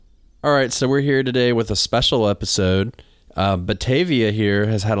All right, so we're here today with a special episode. Batavia here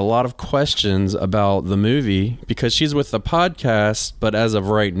has had a lot of questions about the movie because she's with the podcast, but as of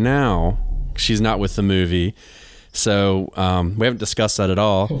right now, she's not with the movie. So we haven't discussed that at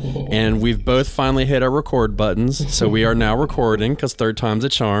all. And we've both finally hit our record buttons, so we are now recording because third time's a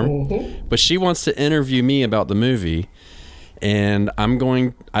charm. But she wants to interview me about the movie. And I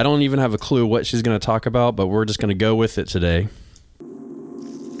don't even have a clue what she's going to talk about, but we're just going to go with it today.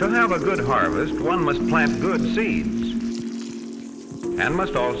 To have a good harvest, one must plant good seeds and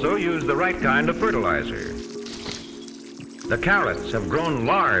must also use the right kind of fertilizer. The carrots have grown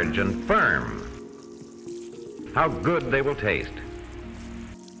large and firm. How good they will taste.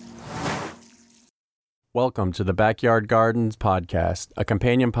 Welcome to the Backyard Gardens podcast, a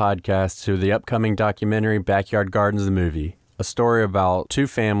companion podcast to the upcoming documentary Backyard Gardens the Movie, a story about two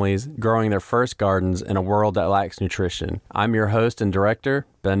families growing their first gardens in a world that lacks nutrition. I'm your host and director,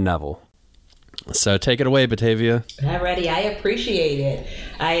 Ben Neville. So take it away, Batavia. Alrighty, I appreciate it.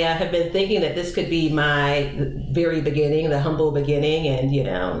 I have been thinking that this could be my very beginning, the humble beginning, and,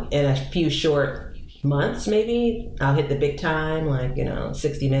 in a few short months, maybe I'll hit the big time,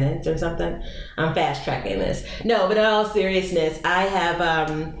 60 minutes or something. I'm fast tracking this. No, but in all seriousness, I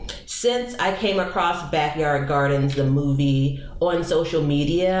have, since I came across Backyard Gardens, the movie, on social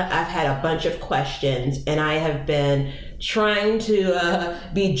media, I've had a bunch of questions, and I have been trying to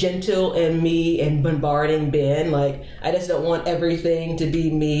be gentle in me and bombarding Ben. I just don't want everything to be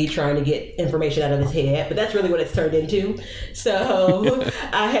me trying to get information out of his head, but that's really what it's turned into. So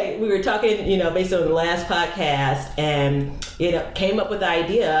we were talking, based on the last podcast, and came up with the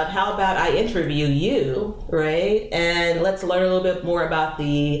idea of how about I interview you, right? And let's learn a little bit more about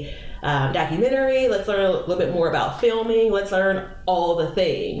the documentary. Let's learn a little bit more about filming. Let's learn all the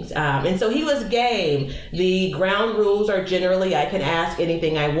things. And so he was game. The ground rules are generally I can ask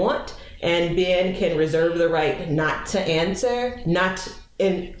anything I want, and Ben can reserve the right not to answer.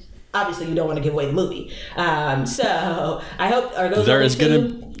 Obviously, you don't want to give away the movie. So I hope are those there is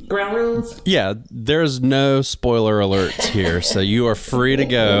ground rules? Yeah, there's no spoiler alerts here, so you are free to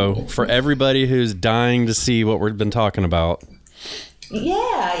go for everybody who's dying to see what we've been talking about.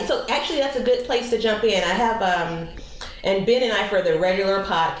 Yeah, so actually that's a good place to jump in. I have, and Ben and I, for the regular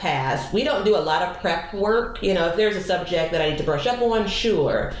podcast, we don't do a lot of prep work. If there's a subject that I need to brush up on,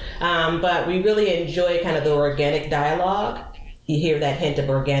 sure. But we really enjoy kind of the organic dialogue. You hear that hint of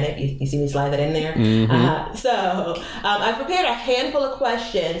organic? You see me slide that in there? Mm-hmm. So I've prepared a handful of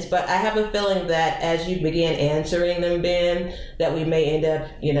questions, but I have a feeling that as you begin answering them, Ben, that we may end up,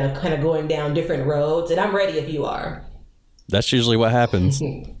 kind of going down different roads. And I'm ready if you are. That's usually what happens.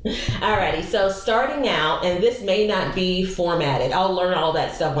 Alrighty, so starting out, and this may not be formatted. I'll learn all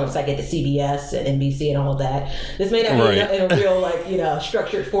that stuff once I get to CBS and NBC and all that. This may not be in a real,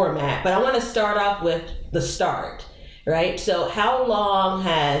 structured format, but I want to start off with the start, right? So how long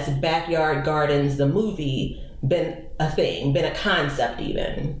has Backyard Gardens, the movie, been a thing, been a concept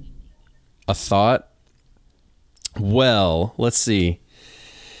even? A thought? Well, let's see.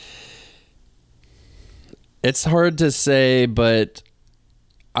 It's hard to say, but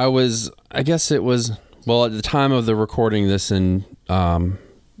at the time of the recording this in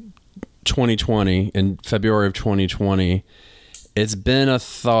 2020, in February of 2020, it's been a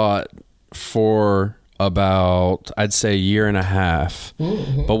thought for about, I'd say, a year and a half.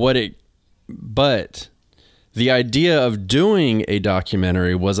 Mm-hmm. But the idea of doing a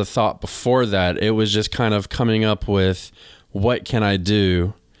documentary was a thought before that. It was just kind of coming up with, what can I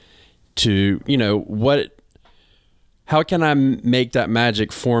do to, how can I make that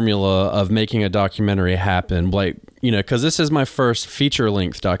magic formula of making a documentary happen? Because this is my first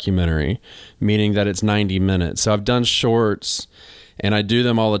feature-length documentary, meaning that it's 90 minutes. So I've done shorts, and I do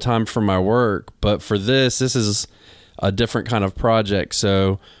them all the time for my work. But for this is a different kind of project.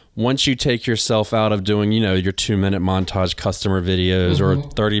 So once you take yourself out of doing, your 2-minute montage customer videos or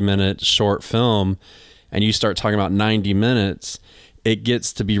 30-minute short film, and you start talking about 90 minutes, it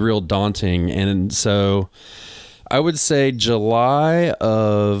gets to be real daunting. And so I would say July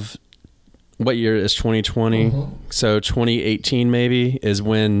of, what year is 2020? Mm-hmm. So 2018 maybe is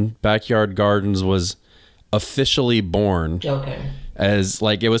when Backyard Gardens was officially born. Okay. As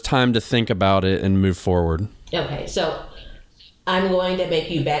it was time to think about it and move forward. Okay, so I'm going to make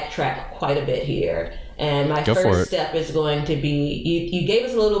you backtrack quite a bit here. And my first step is going to be, you gave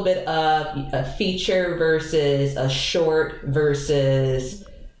us a little bit of a feature versus a short versus...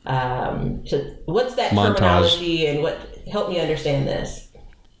 so what's that montage terminology, and help me understand this?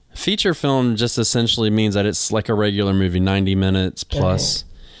 Feature film just essentially means that it's like a regular movie, 90 minutes plus. Okay.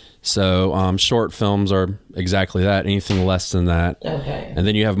 So short films are exactly that, anything less than that. Okay. And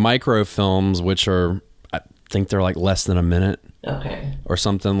then you have microfilms, which are, I think they're like less than a minute. Okay. Or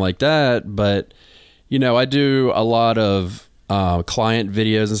something like that. But, you know, I do a lot of client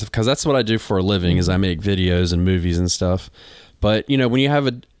videos and stuff, because that's what I do for a living, is I make videos and movies and stuff. But, you know, when you have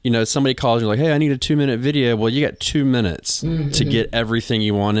somebody calls you like, hey, I need a 2-minute video. Well, you got 2 minutes to get everything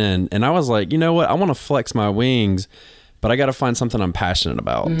you want in. And I was like, you know what? I want to flex my wings, but I got to find something I'm passionate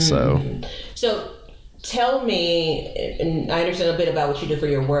about. So tell me, and I understand a bit about what you do for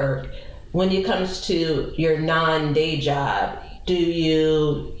your work. When it comes to your non-day job, do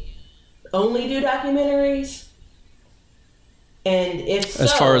you only do documentaries? And if so,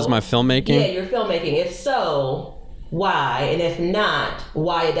 as far as my filmmaking? Yeah, your filmmaking. If so, why? And if not,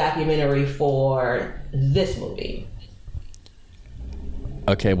 why a documentary for this movie?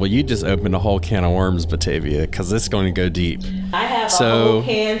 Okay, well, you just opened a whole can of worms, Batavia, because it's going to go deep. I have a whole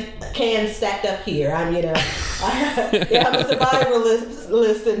can stacked up here. I'm, I'm a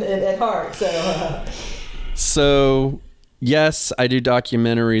survivalist at heart. So, yes, I do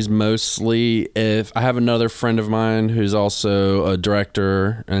documentaries mostly. If I have another friend of mine who's also a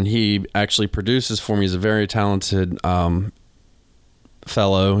director, and he actually produces for me. He's a very talented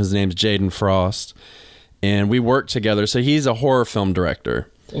fellow. His name's Jaden Frost. And we work together. So he's a horror film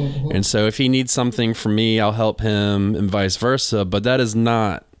director. And so if he needs something from me, I'll help him and vice versa. But that is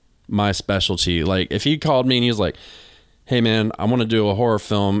not my specialty. Like, if he called me and he was like, hey, man, I want to do a horror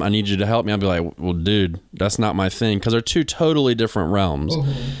film. I need you to help me. I'd be like, well, dude, that's not my thing. Because they're two totally different realms.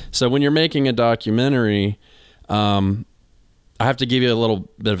 So when you're making a documentary, I have to give you a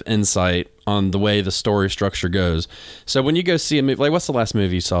little bit of insight on the way the story structure goes. So when you go see a movie, like, what's the last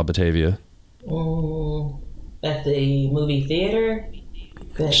movie you saw, Batavia? At the movie theater?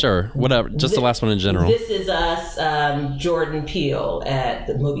 Sure, whatever. Just the last one in general. This Is Us, Jordan Peele at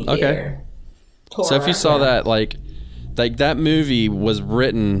the movie theater. Horror, so if you saw that, like that movie was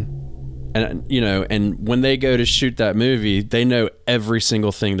written, and and when they go to shoot that movie, they know every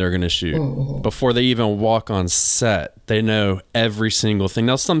single thing they're going to shoot before they even walk on set. They know every single thing.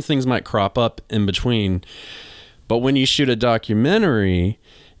 Now, some things might crop up in between, but when you shoot a documentary,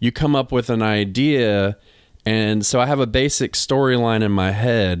 you come up with an idea, and so I have a basic storyline in my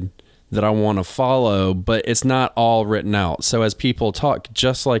head that I want to follow, but it's not all written out. So as people talk,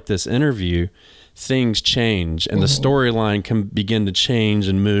 just like this interview, things change, and the storyline can begin to change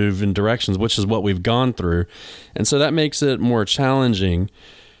and move in directions, which is what we've gone through. And so that makes it more challenging.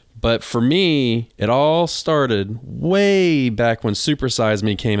 But for me, it all started way back when Super Size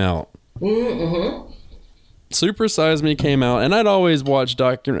Me came out. Super Size Me came out, and I'd always watched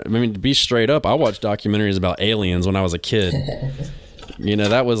to be straight up, I watched documentaries about aliens when I was a kid.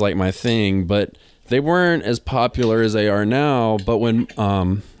 That was like my thing, but they weren't as popular as they are now. But when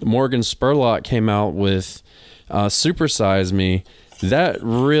Morgan Spurlock came out with Super Size Me, that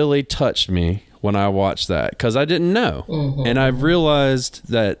really touched me when I watched that, because I didn't know. And I realized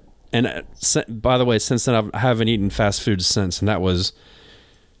that, and by the way, since then I haven't eaten fast food since, and that was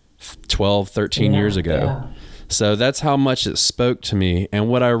 12, 13 years ago. Yeah. So that's how much it spoke to me. And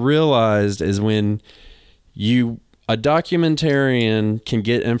what I realized is when a documentarian can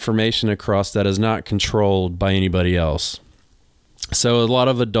get information across that is not controlled by anybody else. So a lot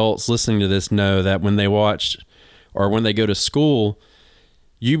of adults listening to this know that when they watch or when they go to school,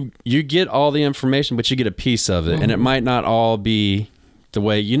 you get all the information, but you get a piece of it. And it might not all be the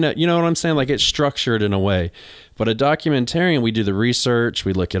way, you know what I'm saying? Like, it's structured in a way. But a documentarian, we do the research,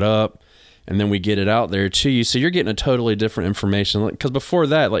 we look it up, and then we get it out there to you. So you're getting a totally different information. Because before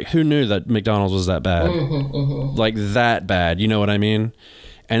that, like, who knew that McDonald's was that bad? Like, that bad, you know what I mean?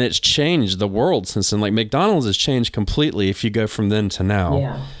 And it's changed the world since then. Like, McDonald's has changed completely if you go from then to now.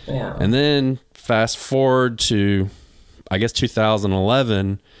 Yeah. And then fast forward to, I guess,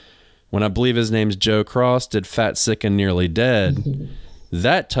 2011, when I believe his name's Joe Cross did Fat, Sick, and Nearly Dead.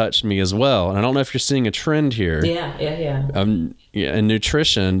 That touched me as well. And I don't know if you're seeing a trend here. Yeah. In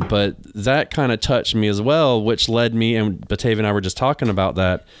nutrition, but that kind of touched me as well, which led me, and Batavia and I were just talking about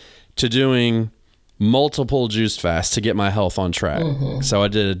that, to doing multiple juice fasts to get my health on track. So I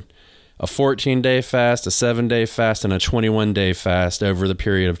did a 14-day fast, a 7-day fast, and a 21-day fast over the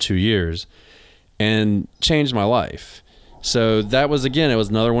period of 2 years, and changed my life. So that was, again, it was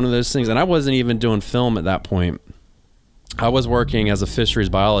another one of those things. And I wasn't even doing film at that point. I was working as a fisheries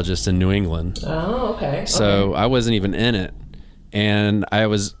biologist in New England. Oh, okay. So I wasn't even in it. And I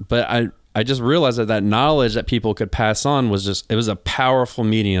just realized that knowledge that people could pass on was it was a powerful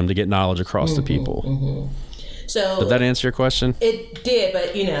medium to get knowledge across to people. So did that answer your question? It did,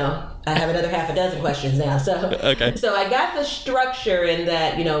 but I have another half a dozen questions now. So Okay. So I got the structure in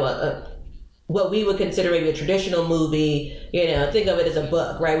that, what we would consider maybe a traditional movie, think of it as a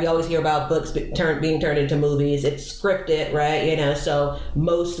book, right? We always hear about books being turned into movies. It's scripted, right? So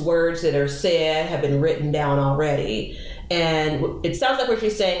most words that are said have been written down already. And it sounds like what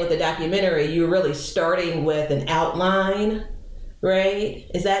you're saying with the documentary, you're really starting with an outline, right?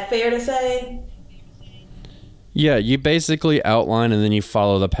 Is that fair to say? Yeah, you basically outline and then you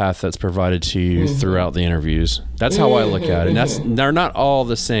follow the path that's provided to you throughout the interviews. That's how I look at it. And they're not all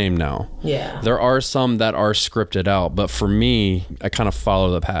the same now. Yeah. There are some that are scripted out, but for me, I kind of follow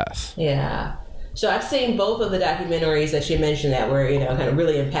the path. Yeah. So I've seen both of the documentaries that you mentioned that were, kind of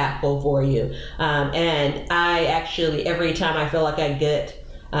really impactful for you. And I actually, every time I feel like I get,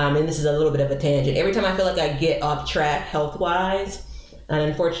 and this is a little bit of a tangent, every time I feel like I get off track health-wise, and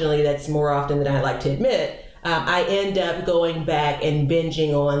unfortunately that's more often than I like to admit, I end up going back and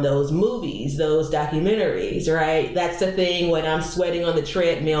binging on those movies, those documentaries, right? That's the thing when I'm sweating on the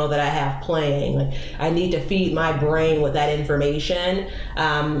treadmill that I have playing. Like, I need to feed my brain with that information.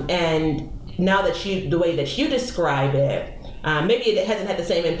 And now that the way that you describe it, maybe it hasn't had the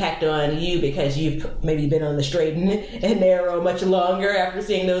same impact on you because you've maybe been on the straight and narrow much longer after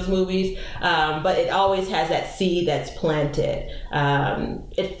seeing those movies. But it always has that seed that's planted.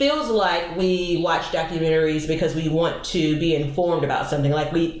 It feels like we watch documentaries because we want to be informed about something.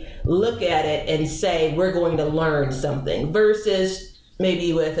 Like we look at it and say, we're going to learn something, versus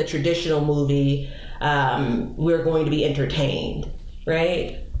maybe with a traditional movie, we're going to be entertained,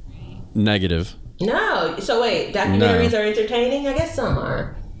 right? Negative. No. So wait, documentaries are entertaining? I guess some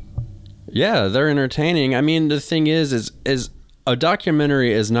are. Yeah, they're entertaining. I mean, the thing is a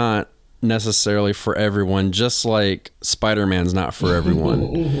documentary is not necessarily for everyone, just like Spider-Man's not for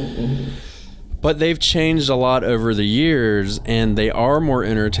everyone. But they've changed a lot over the years, and they are more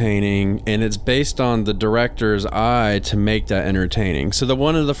entertaining, and it's based on the director's eye to make that entertaining. So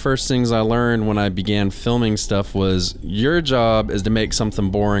one of the first things I learned when I began filming stuff was your job is to make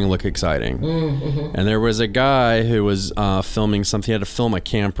something boring look exciting. And there was a guy who was filming something. He had to film a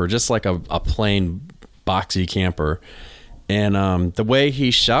camper, just like a plain boxy camper. And the way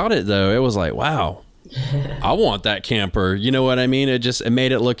he shot it, though, it was like, wow, I want that camper. You know what I mean? It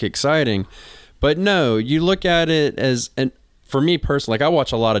made it look exciting. But no, you look at it as, and for me personally, like I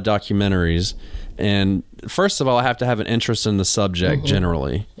watch a lot of documentaries, and first of all, I have to have an interest in the subject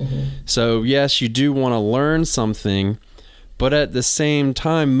generally. So yes, you do want to learn something, but at the same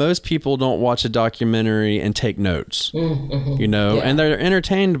time, most people don't watch a documentary and take notes, and they're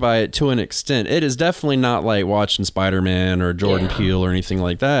entertained by it to an extent. It is definitely not like watching Spider-Man or Jordan Peele or anything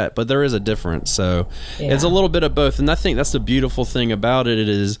like that, but there is a difference. So it's a little bit of both. And I think that's the beautiful thing about it.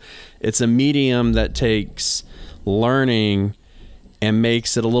 It's a medium that takes learning and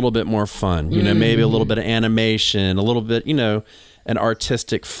makes it a little bit more fun, maybe a little bit of animation, a little bit, an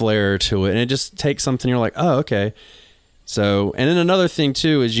artistic flair to it. And it just takes something you're like, oh, okay. So, and then another thing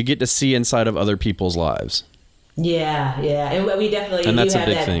too is you get to see inside of other people's lives. Yeah, and we definitely do have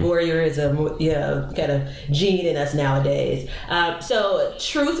that voyeurism, kind of gene in us nowadays. So,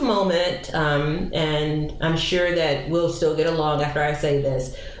 truth moment, and I'm sure that we'll still get along after I say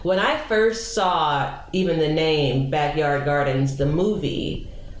this. When I first saw even the name Backyard Gardens, the movie,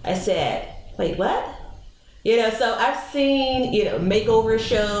 I said, wait, what? So I've seen, makeover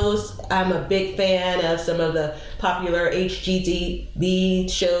shows. I'm a big fan of some of the popular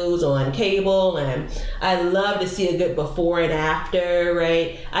HGTV shows on cable, and I love to see a good before and after,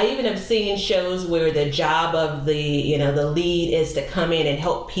 right? I even have seen shows where the job of the lead is to come in and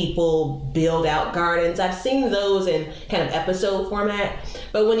help people build out gardens. I've seen those in kind of episode format.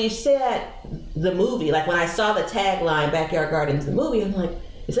 But when you said the movie, like when I saw the tagline, Backyard Gardens, the movie, I'm like,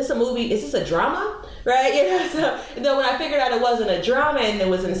 is this a movie? Is this a drama? Right? So then when I figured out it wasn't a drama and it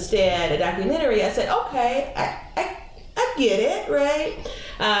was instead a documentary, I said, okay, I get it, right?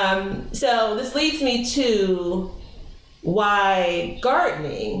 So this leads me to why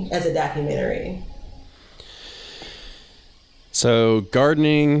gardening as a documentary. So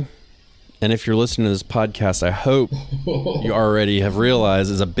gardening, and if you're listening to this podcast, I hope you already have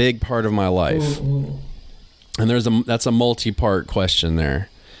realized, is a big part of my life. And that's a multi-part question there.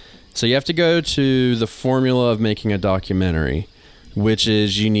 So you have to go to the formula of making a documentary, which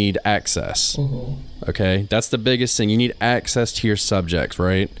is you need access. Okay? That's the biggest thing. You need access to your subjects,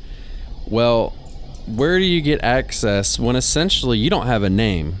 right? Well, where do you get access when essentially you don't have a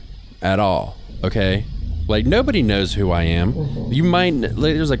name at all? Okay? Like, nobody knows who I am. You might,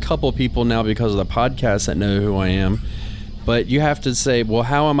 there's a couple people now because of the podcast that know who I am. But you have to say, well,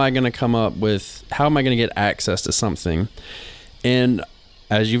 how am I going to get access to something? And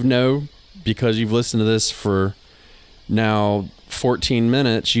as you know, because you've listened to this for now 14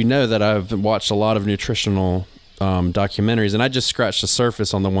 minutes, you know that I've watched a lot of nutritional documentaries, and I just scratched the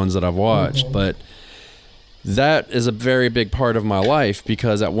surface on the ones that I've watched. But that is a very big part of my life,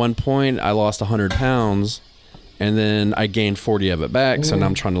 because at one point I lost 100 pounds and then I gained 40 of it back. So now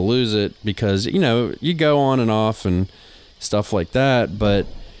I'm trying to lose it, because, you know, you go on and off and stuff like that. But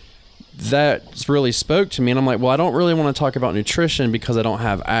that really spoke to me, and I'm like, well, I don't really want to talk about nutrition because I don't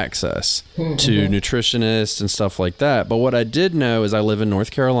have access to nutritionists and stuff like that. But what I did know is I live in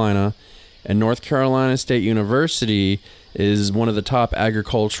North Carolina, and North Carolina State University is one of the top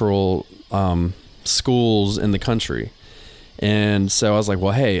agricultural schools in the country. And so I was like,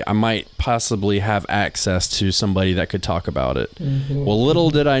 well, hey, I might possibly have access to somebody that could talk about it. Well, little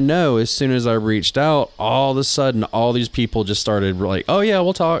did I know, as soon as I reached out, all of a sudden, all these people just started like, oh yeah,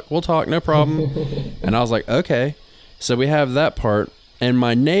 we'll talk, no problem. And I was like, okay. So we have that part. And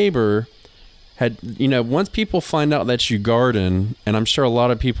my neighbor had, you know, once people find out that you garden, and I'm sure a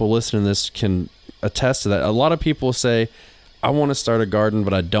lot of people listening to this can attest to that. A lot of people say, I want to start a garden,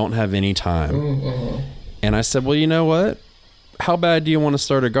 but I don't have any time. And I said, well, you know what? How bad do you want to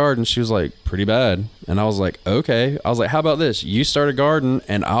start a garden? She was like, pretty bad. And I was like, okay. I was like, how about this? You start a garden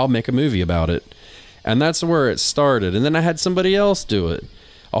and I'll make a movie about it. And that's where it started. And then I had somebody else do it,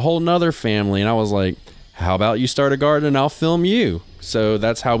 a whole nother family. And I was like, how about you start a garden and I'll film you? So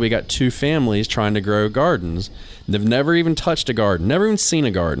that's how we got two families trying to grow gardens. They've never even touched a garden, never even seen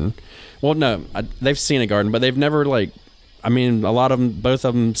a garden. Well, no, they've seen a garden, but they've never a lot of them, both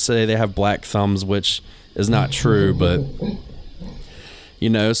of them say they have black thumbs, which is not true, but you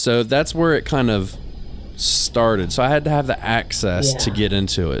know, so that's where it kind of started. So I had to have the access to get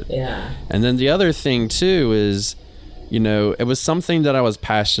into it. Yeah. And then the other thing too is, you know, it was something that I was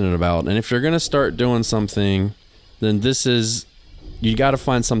passionate about. And if you're going to start doing something, then you got to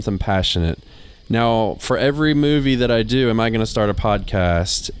find something passionate. Now, for every movie that I do, am I going to start a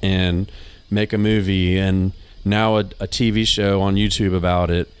podcast and make a movie and now a TV show on YouTube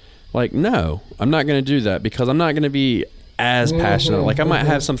about it? Like, no, I'm not going to do that, because I'm not going to be as passionate. Like, I might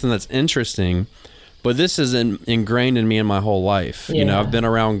have something that's interesting, but this is ingrained in me in my whole life. You know, I've been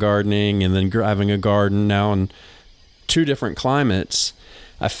around gardening and then having a garden now in 2 different climates.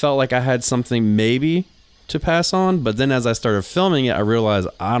 I felt like I had something maybe to pass on, but then as I started filming it, I realized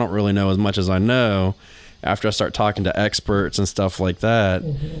I don't really know as much as I know. After I start talking to experts and stuff like that,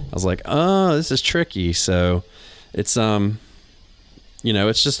 I was like, oh, this is tricky. So it's you know,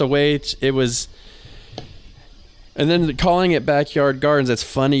 it's just a way it was. And then calling it Backyard Gardens, it's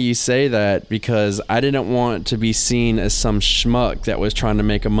funny you say that, because I didn't want to be seen as some schmuck that was trying to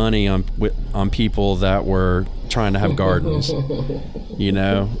make money on people that were trying to have gardens. You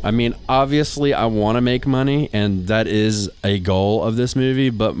know, I mean, obviously I want to make money, and that is a goal of this movie,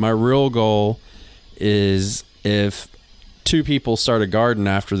 but my real goal is, if 2 people start a garden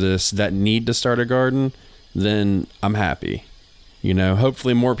after this that need to start a garden, then I'm happy. You know,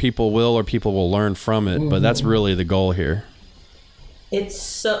 hopefully more people will, or people will learn from it, but that's really the goal here. It's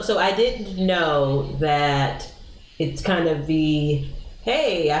so I didn't know that it's kind of the,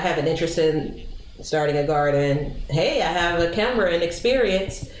 hey, I have an interest in starting a garden. Hey, I have a camera and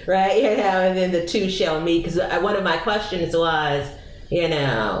experience, right? You know, and then the two shall meet. Because one of my questions was, you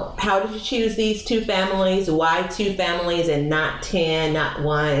know, how did you choose these 2 families? Why 2 families and not 10, not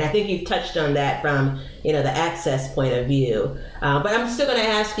 1? And I think you've touched on that from, you know, the access point of view. But I'm still going to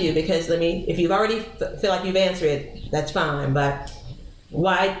ask you, because if you've already feel like you've answered it, that's fine. But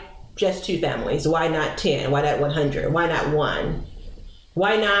why just 2 families? Why not 10? Why not 100? Why not 1?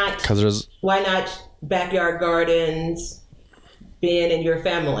 Why not Backyard Gardens being in your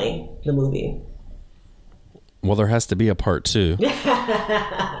family, the movie? Well, there has to be a part 2.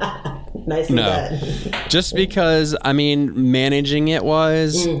 Nicely done. Just because, I mean, managing it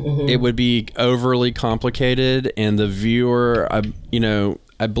wise, it would be overly complicated, and the viewer,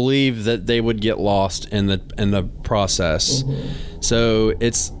 I believe that they would get lost in the process. So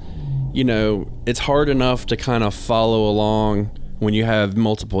it's, you know, it's hard enough to kind of follow along when you have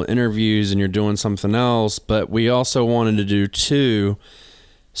multiple interviews and you're doing something else, but we also wanted to do 2.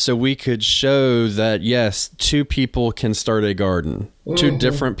 So we could show that, yes, 2 people can start a garden. 2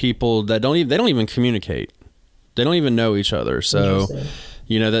 different people that don't even communicate. They don't even know each other. So,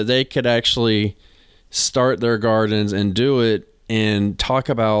 you know, that they could actually start their gardens and do it and talk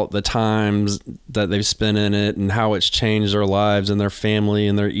about the times that they've spent in it and how it's changed their lives and their family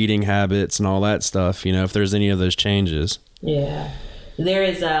and their eating habits and all that stuff, you know, if there's any of those changes. Yeah. There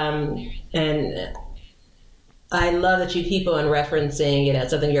is, and I love that you keep on referencing,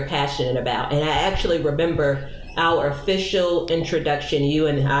 something you're passionate about. And I actually remember our official introduction, you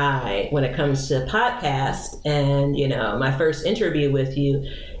and I, when it comes to podcast, and, my first interview with you,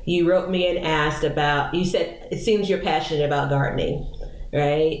 you wrote me and asked about, you said, it seems you're passionate about gardening,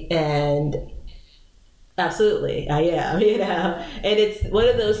 right? And absolutely, I am, and it's one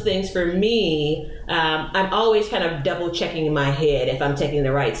of those things for me. I'm always kind of double checking in my head if I'm taking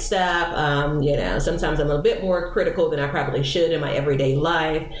the right step. Sometimes I'm a bit more critical than I probably should in my everyday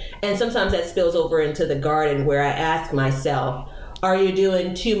life. And sometimes that spills over into the garden where I ask myself, are you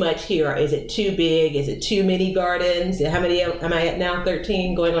doing too much here? Or is it too big? Is it too many gardens? How many am I at now?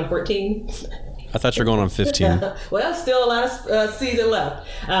 13, going on 14? I thought you were going on 15. Well, still a lot of season left.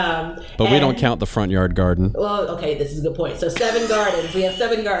 But we don't count the front yard garden. Well, okay, this is a good point. So 7 gardens. We have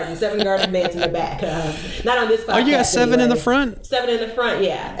 7 gardens, 7 garden beds in the back. Not on this podcast. Oh, you got 7 anyway. in the front? 7 in the front,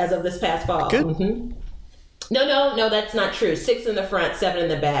 yeah, as of this past fall. Good. Mm-hmm. No, that's not true. 6 in the front, 7 in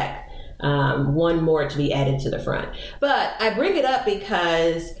the back. 1 more to be added to the front. But I bring it up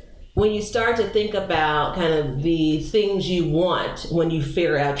because when you start to think about kind of the things you want, when you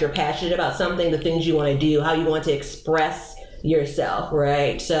figure out you're passionate about something, the things you want to do, how you want to express yourself,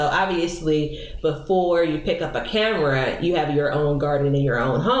 right? So obviously, before you pick up a camera, you have your own garden in your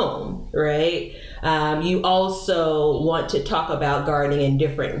own home, right? You also want to talk about gardening in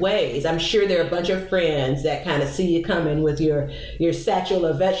different ways. I'm sure there are a bunch of friends that kind of see you coming with your satchel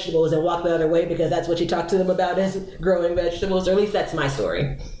of vegetables and walk the other way because that's what you talk to them about is growing vegetables, or at least that's my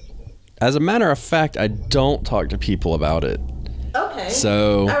story. As a matter of fact, I don't talk to people about it. Okay.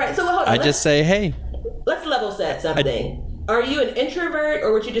 So, all right. So hold on. I just say, hey. Let's level set something. Are you an introvert,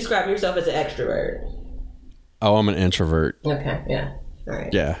 or would you describe yourself as an extrovert? Oh, I'm an introvert. Okay. Yeah. All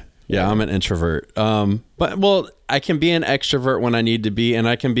right. Yeah, I'm an introvert. But I can be an extrovert when I need to be, and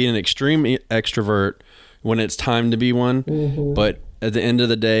I can be an extreme extrovert when it's time to be one. Mm-hmm. But at the end of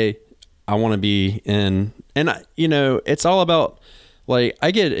the day, I want to be in, and it's all about. Like,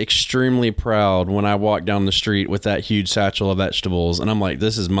 I get extremely proud when I walk down the street with that huge satchel of vegetables and I'm like,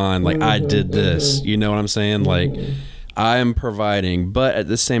 this is mine. Like, I did this. You know what I'm saying? Like, I am providing. But at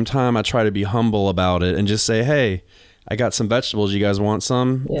the same time, I try to be humble about it and just say, hey, I got some vegetables. You guys want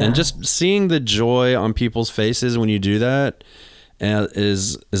some? Yeah. And just seeing the joy on people's faces when you do that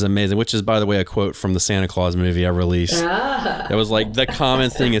is amazing, which is, by the way, a quote from the Santa Claus movie I released. It was like the common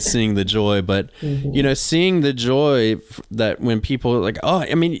thing is seeing the joy, but seeing the joy that when people are like, oh,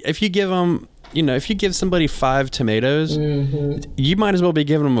 I mean, if you give them, if you give somebody 5 tomatoes, you might as well be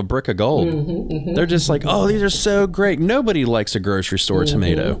giving them a brick of gold. They're just like, oh, these are so great. Nobody likes a grocery store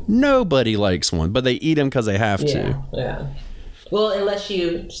tomato. Nobody likes one, but they eat them because they have to. Yeah. Well, unless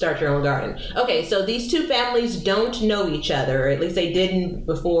you start your own garden. Okay, so these 2 families don't know each other, or at least they didn't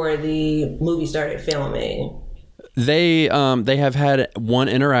before the movie started filming. They have had one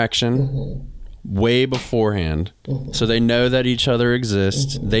interaction way beforehand, so they know that each other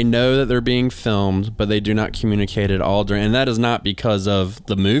exists. They know that they're being filmed, but they do not communicate at all during. And that is not because of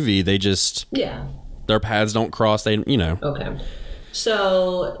the movie. They just their paths don't cross. Okay,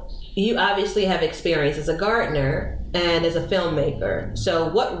 so you obviously have experience as a gardener and as a filmmaker. So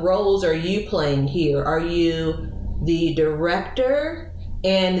what roles are you playing here? Are you the director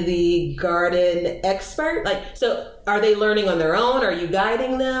and the garden expert? So are they learning on their own? Are you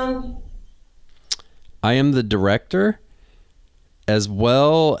guiding them? I am the director as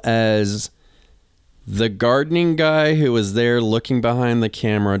well as the gardening guy who was there looking behind the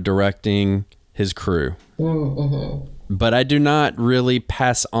camera directing his crew. But I do not really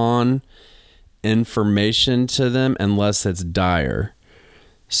pass on information to them unless it's dire.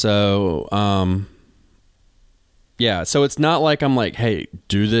 So, so it's not like I'm like, hey,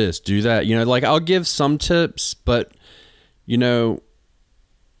 do this, do that. I'll give some tips, but,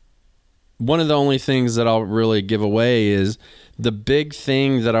 one of the only things that I'll really give away is the big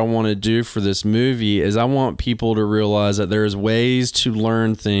thing that I want to do for this movie is I want people to realize that there's ways to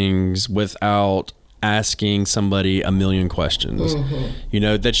learn things without asking somebody a million questions.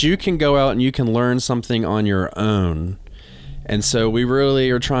 That you can go out and you can learn something on your own. And so we really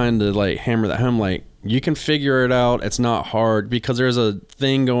are trying to hammer that home. You can figure it out. It's not hard, because there's a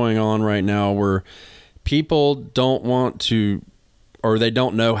thing going on right now where people don't want to, or they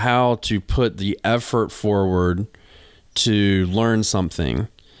don't know how to put the effort forward to learn something.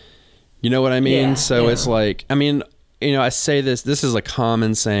 You know what I mean? It's I say this is a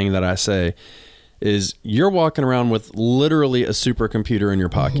common saying that I say, is you're walking around with literally a supercomputer in your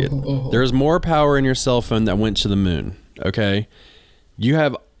pocket. There's more power in your cell phone that went to the moon, okay? You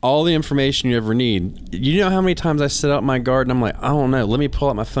have all the information you ever need. You know how many times I sit out in my garden, I'm like, I don't know, let me pull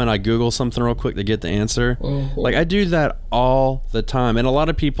out my phone, I Google something real quick to get the answer. Like, I do that all the time, and a lot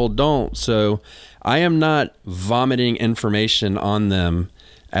of people don't. So I am not vomiting information on them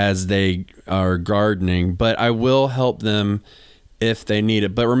as they are gardening, but I will help them if they need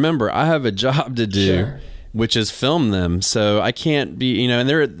it. But remember, I have a job to do, which is film them. So I can't be, and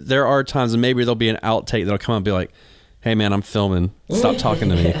there are times, and maybe there'll be an outtake that'll come up and be like, hey man, I'm filming. Stop talking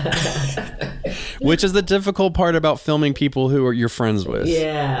to me. Which is the difficult part about filming people who are you're friends with.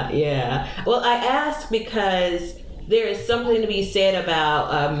 Yeah. Well, I ask because there is something to be said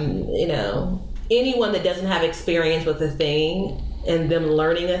about, anyone that doesn't have experience with a thing and them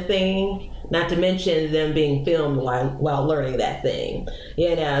learning a thing, not to mention them being filmed while learning that thing.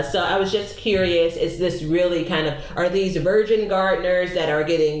 So I was just curious, is this really are these virgin gardeners that are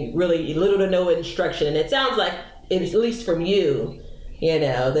getting really little to no instruction? And it sounds like, at least from you,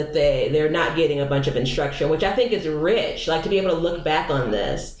 that they're not getting a bunch of instruction, which I think is rich, like to be able to look back on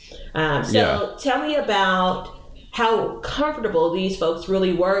this. Tell me about how comfortable these folks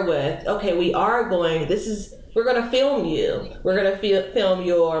really were with, okay, we're going to film you. We're going to film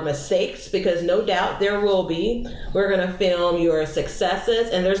your mistakes, because no doubt there will be. We're going to film your successes,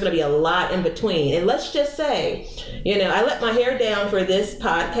 and there's going to be a lot in between. And let's just say, I let my hair down for this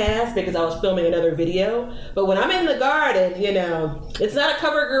podcast because I was filming another video. But when I'm in the garden, it's not a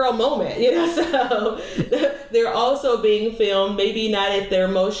cover girl moment, so they're also being filmed, maybe not at their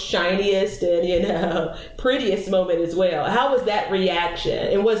most shiniest and, prettiest moment as well. How was that reaction?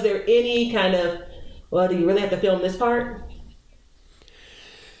 And was there any kind of, well, do you really have to film this part?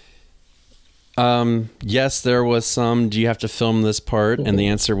 Yes, there was some, do you have to film this part? And the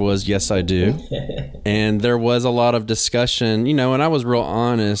answer was, yes, I do. And there was a lot of discussion, and I was real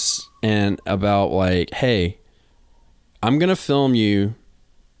honest and about like, hey, I'm going to film you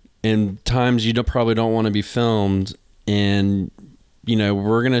in times you probably don't want to be filmed. And,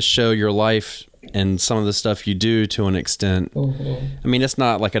 we're going to show your life and some of the stuff you do to an extent. I mean, it's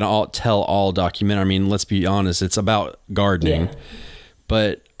not like an tell-all documentary. I mean, let's be honest, it's about gardening.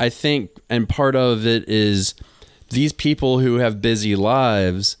 But I think, and part of it is these people who have busy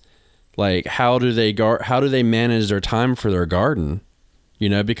lives, like how do they manage their time for their garden?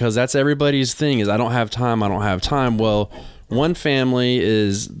 Because that's everybody's thing is I don't have time. Well, one family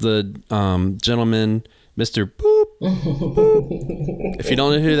is the gentleman, Mr. Boop. Boop. If you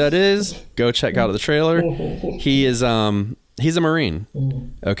don't know who that is, go check out the trailer. He is he's a Marine.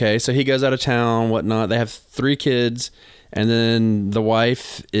 Okay, so he goes out of town, whatnot. They have 3 kids, and then the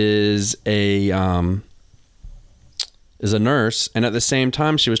wife is a nurse, and at the same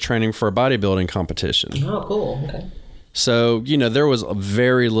time she was training for a bodybuilding competition. Oh, cool. Okay. So, there was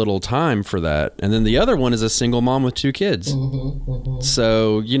very little time for that. And then the other one is a single mom with 2 kids.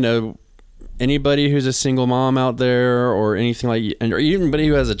 So, anybody who's a single mom out there or anything or anybody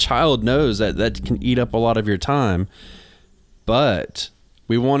who has a child knows that can eat up a lot of your time. But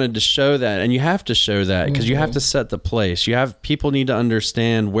we wanted to show that, and you have to show that because you have to set the place. People need to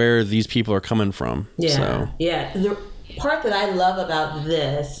understand where these people are coming from. Yeah. The part that I love about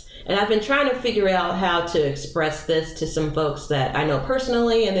this, and I've been trying to figure out how to express this to some folks that I know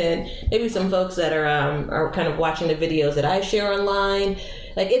personally, and then maybe some folks that are kind of watching the videos that I share online.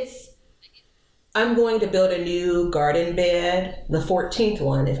 I'm going to build a new garden bed, the 14th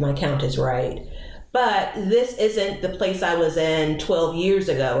one, if my count is right. But this isn't the place I was in 12 years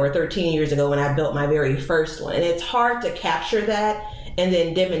ago or 13 years ago when I built my very first one. And it's hard to capture that and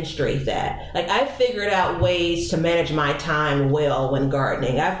then demonstrate that. I figured out ways to manage my time well when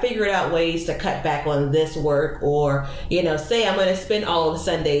gardening. I figured out ways to cut back on this work or, say I'm going to spend all of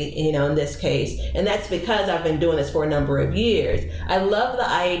Sunday, in this case. And that's because I've been doing this for a number of years. I love the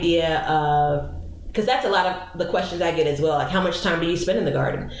idea of, because that's a lot of the questions I get as well, like how much time do you spend in the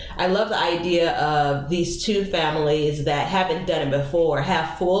garden? I love the idea of these 2 families that haven't done it before,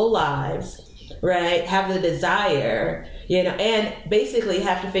 have full lives, right? Have the desire, and basically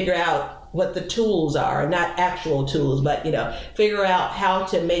have to figure out what the tools are, not actual tools, but, figure out how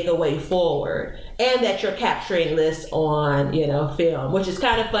to make a way forward. And that you're capturing this on, film, which is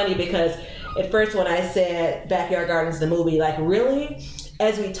kind of funny because at first when I said Backyard Gardens, the movie, really?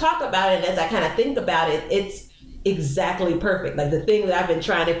 As we talk about it, as I kind of think about it, it's exactly perfect. The thing that I've been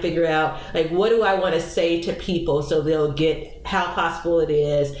trying to figure out, what do I want to say to people so they'll get how possible it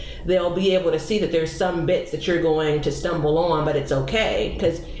is. They'll be able to see that there's some bits that you're going to stumble on, but it's okay.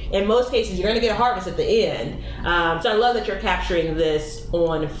 Because in most cases, you're going to get a harvest at the end. So I love that you're capturing this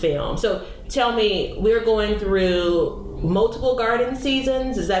on film. So tell me, we're going through multiple garden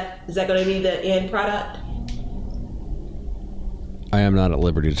seasons. Is that going to be the end product? I am not at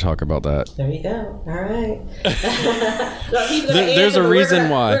liberty to talk about that. There you go. All right. There's a reason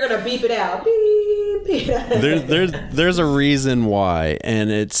why. We're gonna beep it out. Beep, beep. There's a reason why, and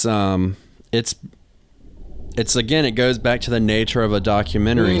it's again, it goes back to the nature of a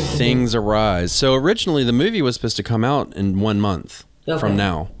documentary. Mm-hmm. Things arise. So originally the movie was supposed to come out in 1 month from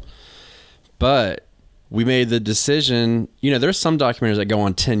now, but we made the decision, there's some documentaries that go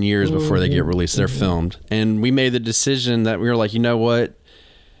on 10 years before they get released. They're filmed. And we made the decision that we were like, you know what?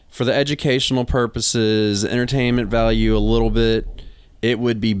 For the educational purposes, entertainment value a little bit, it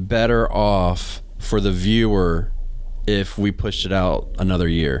would be better off for the viewer if we pushed it out another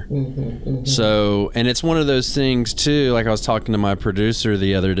year. So, and it's one of those things too, like I was talking to my producer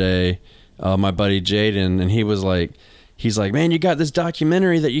the other day, my buddy Jaden, and he's like, man, you got this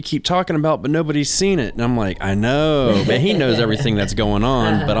documentary that you keep talking about, but nobody's seen it. And I'm like, I know. Man, he knows everything that's going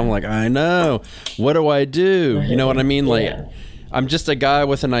on, but I'm like, I know. What do I do? You know what I mean? Like, I'm just a guy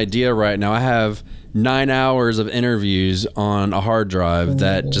with an idea right now. I have 9 hours of interviews on a hard drive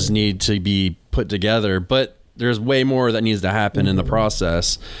that just need to be put together, but there's way more that needs to happen in the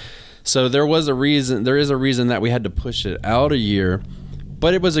process. So there is a reason that we had to push it out a year,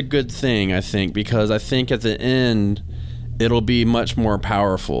 but it was a good thing, I think, because I think at the end, it'll be much more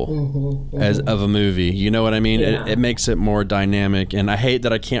powerful as of a movie. You know what I mean? Yeah. It makes it more dynamic, and I hate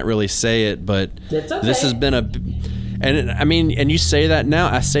that I can't really say it, but it's okay. This has been and you say that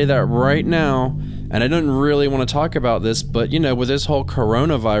now. I say that right now, and I didn't really want to talk about this, but with this whole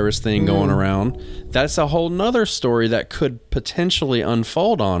coronavirus thing going around, that's a whole nother story that could potentially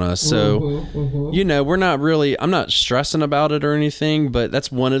unfold on us. So, we're not really, I'm not stressing about it or anything, but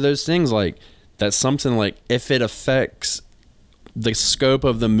that's one of those things, like, that's something like, if it affects the scope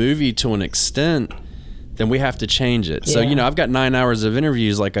of the movie to an extent, then we have to change it. Yeah. So, I've got 9 hours of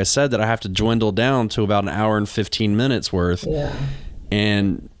interviews, like I said, that I have to dwindle down to about an hour and 15 minutes worth. Yeah.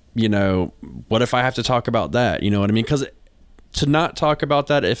 And, what if I have to talk about that? You know what I mean? Because to not talk about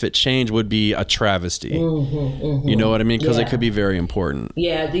that, if it changed, would be a travesty. You know what I mean? Because it could be very important.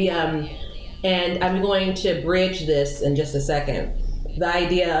 Yeah. And I'm going to bridge this in just a second. The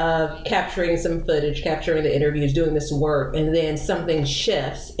idea of capturing some footage, capturing the interviews, doing this work, and then something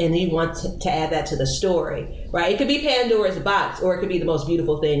shifts and you want to add that to the story, right? It could be Pandora's box, or it could be the most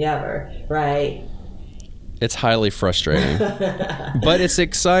beautiful thing ever, right? It's highly frustrating. But it's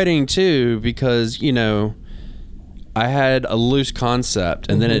exciting too, because, I had a loose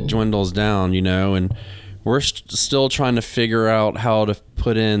concept and then it dwindles down, and we're still trying to figure out how to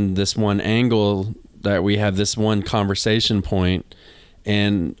put in this one angle, that we have this one conversation point.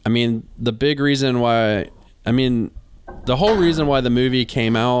 And the big reason why, the whole reason why the movie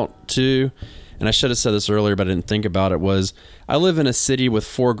came out too, and I should have said this earlier, but I didn't think about it, was I live in a city with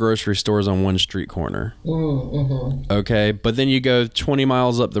 4 grocery stores on one street corner. Okay. But then you go 20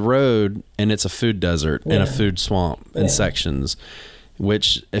 miles up the road and it's a food desert and a food swamp in sections,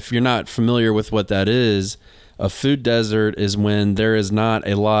 which, if you're not familiar with what that is, a food desert is when there is not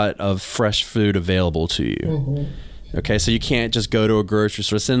a lot of fresh food available to you. Okay, so you can't just go to a grocery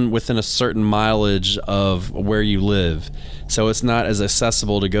store. It's within a certain mileage of where you live. So it's not as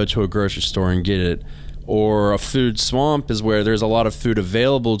accessible to go to a grocery store and get it. Or a food swamp is where there's a lot of food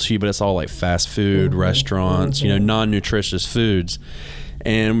available to you, but it's all like fast food, restaurants, non-nutritious foods.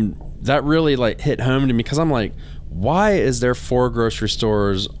 And that really hit home to me, because I'm like, why is there 4 grocery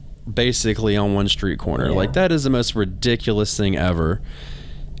stores basically on one street corner? Yeah. Like, that is the most ridiculous thing ever.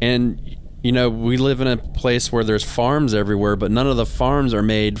 And we live in a place where there's farms everywhere, but none of the farms are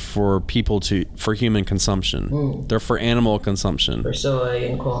made for for human consumption. They're for animal consumption. For soy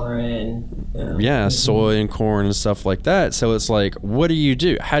and corn. Soy and corn and stuff like that. So it's like, what do you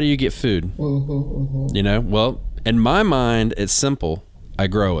do? How do you get food? Well, in my mind, it's simple. I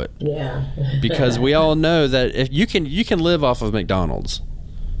grow it. Yeah. Because we all know that if you can live off of McDonald's.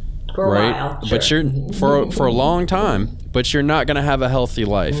 For a while, sure. But you're for a long time, but you're not going to have a healthy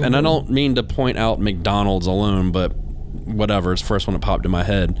life. And I don't mean to point out McDonald's alone, but whatever, it's the first one that popped in my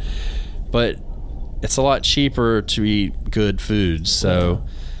head. But it's a lot cheaper to eat good foods. So,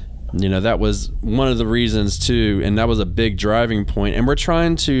 that was one of the reasons too, and that was a big driving point. And we're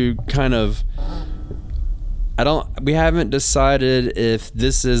trying to kind of, we haven't decided if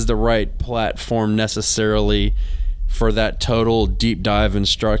this is the right platform necessarily for that total deep dive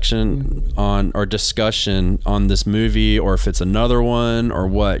instruction on, or discussion on this movie, or if it's another one or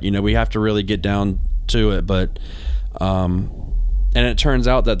what. We have to really get down to it. But and it turns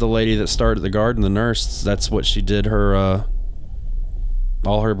out that the lady that started the garden, the nurse, that's what she did her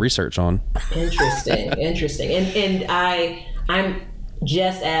all her research on. Interesting. And I'm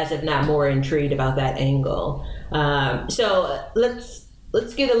just as, if not more, intrigued about that angle. So let's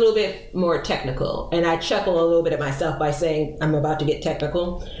get a little bit more technical. And I chuckle a little bit at myself by saying I'm about to get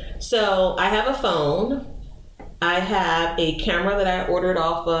technical. So I have a phone. I have a camera that I ordered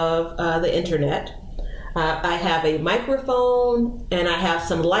off of the internet. I have a microphone, and I have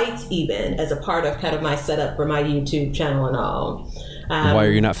some lights even as a part of kind of my setup for my YouTube channel and all. Why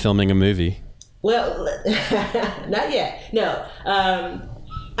are you not filming a movie? Well, not yet. No.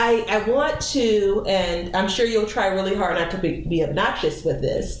 I want to, and I'm sure you'll try really hard not to be obnoxious with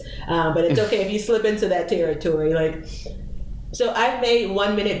this, but it's okay if you slip into that territory. Like, so I've made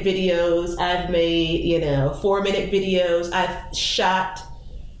 1-minute videos. I've made, 4-minute videos. I've shot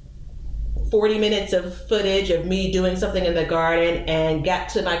 40 minutes of footage of me doing something in the garden and got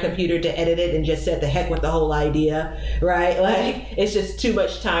to my computer to edit it and just said the heck with the whole idea, right? Like, it's just too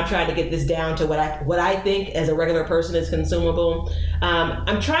much time trying to get this down to what I think as a regular person is consumable.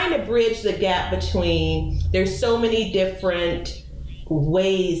 I'm trying to bridge the gap between, there's so many different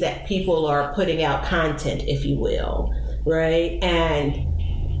ways that people are putting out content, if you will, right? And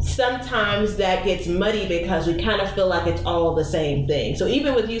sometimes that gets muddy because we kind of feel like it's all the same thing. So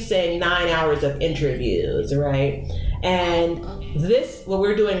even with you saying 9 hours of interviews, right? And this, what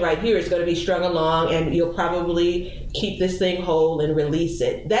we're doing right here, is going to be strung along, and you'll probably keep this thing whole and release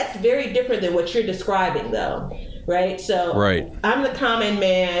it. That's very different than what you're describing, though, right? So right. I'm the common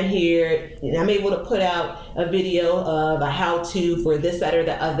man here, and I'm able to put out a video of a how-to for this, that, or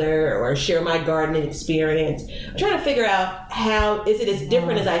the other, or share my gardening experience. I'm trying to figure out how is it as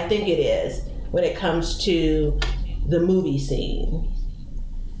different as I think it is when it comes to the movie scene.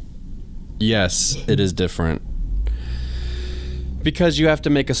 Yes, it is different. Because you have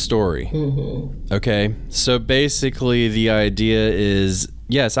to make a story. Mm-hmm. Okay? So basically the idea is,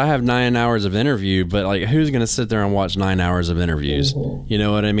 yes, I have 9 hours of interview, but like, who's going to sit there and watch 9 hours of interviews? Mm-hmm. You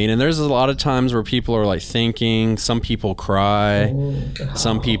know what I mean? And there's a lot of times where people are like thinking, some people cry, Mm-hmm.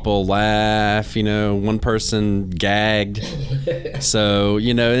 some people laugh, one person gagged. So,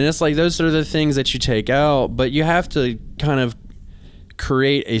 and it's like, those are the things that you take out, but you have to kind of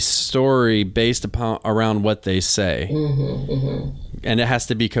create a story based around what they say. Mm-hmm, mm-hmm. And it has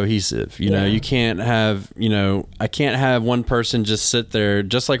to be cohesive. You can't have, I can't have one person just sit there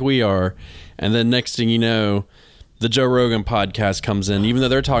just like we are, and then next thing you know, the Joe Rogan podcast comes in, even though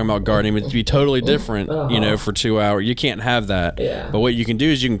they're talking about gardening, it would be totally different, for 2 hours. You can't have that. Yeah. But what you can do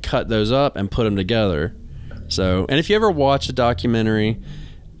is you can cut those up and put them together. So, and if you ever watch a documentary,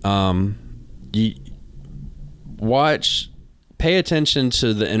 pay attention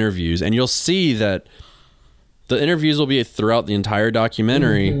to the interviews, and you'll see that the interviews will be throughout the entire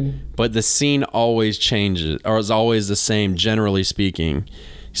documentary, mm-hmm. but the scene always changes, or is always the same, generally speaking.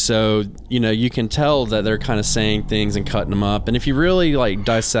 So, you can tell that they're kind of saying things and cutting them up. And if you really like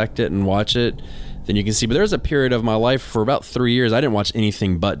dissect it and watch it, then you can see. But there was a period of my life for about 3 years I didn't watch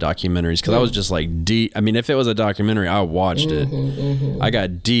anything but documentaries, because I was just like deep. I mean, if it was a documentary, I watched it. Mm-hmm. I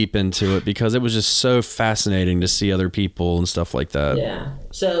got deep into it because it was just so fascinating to see other people and stuff like that. Yeah.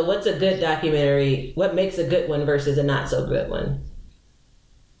 So what's a good documentary? What makes a good one versus a not so good one?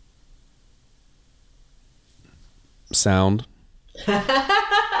 Sound.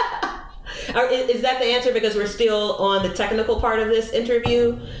 Is that the answer because we're still on the technical part of this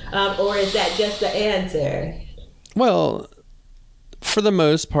interview? Or is that just the answer? Well, for the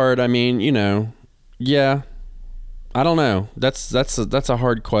most part, I mean, yeah. I don't know. That's a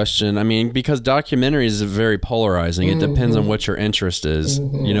hard question. I mean, because documentaries is very polarizing. It depends on what your interest is.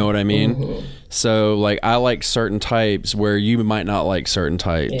 Mm-hmm. You know what I mean? Mm-hmm. So, like, I like certain types where you might not like certain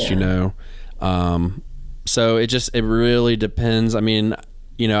types, So it really depends. I mean,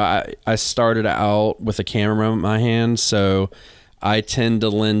 I started out with a camera in my hand, so I tend to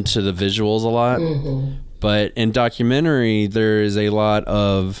lend to the visuals a lot. Mm-hmm. But in documentary, there is a lot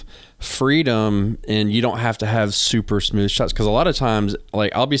of freedom, and you don't have to have super smooth shots, because a lot of times,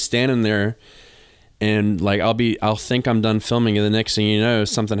 like, I'll be standing there and like I'll think I'm done filming, and the next thing you know,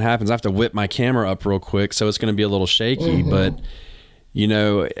 something happens. I have to whip my camera up real quick, so it's going to be a little shaky. Mm-hmm. But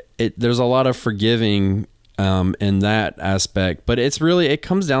there's a lot of forgiving in that aspect, but it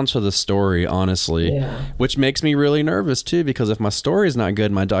comes down to the story, honestly, which makes me really nervous too, because if my story is not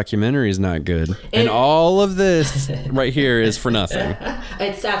good, my documentary is not good, and all of this right here is for nothing.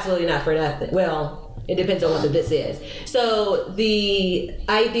 It's absolutely not for nothing. Well, it depends on what this is. So the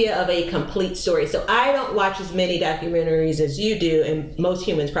idea of a complete story. So I don't watch as many documentaries as you do, and most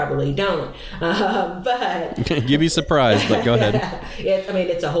humans probably don't. But you'd be surprised. But go ahead.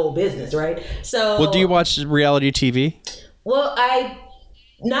 It's a whole business, right? So, well, do you watch reality TV? Well, I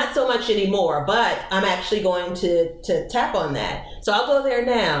not so much anymore, but I'm actually going to tap on that. So I'll go there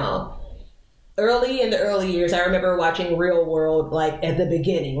now. Early in the early years, I remember watching Real World like at the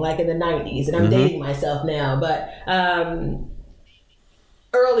beginning, like in the 90s, and I'm dating myself now, but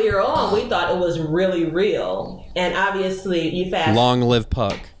earlier on, we thought it was really real. And obviously, you fast... Long live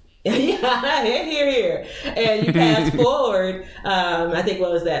Puck. Yeah, here. And you fast forward, I think,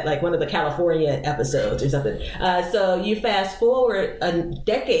 what was that, like one of the California episodes or something. So you fast forward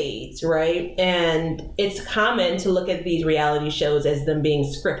decades, right? And it's common to look at these reality shows as them being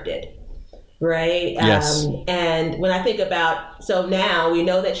scripted. Right? Yes. And when I think about, so now we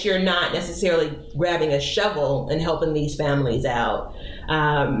know that you're not necessarily grabbing a shovel and helping these families out.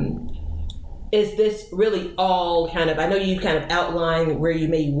 Is this really all kind of, I know you kind of outlined where you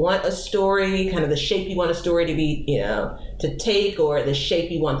may want a story, kind of the shape you want a story to be, to take, or the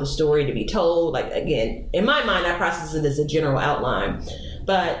shape you want the story to be told. Like, again, in my mind, I process it as a general outline.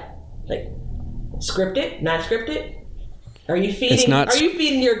 But, like, scripted, not scripted? Are you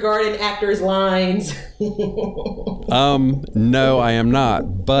feeding your garden actors lines? No, I am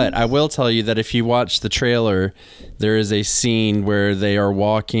not. But I will tell you that if you watch the trailer, there is a scene where they are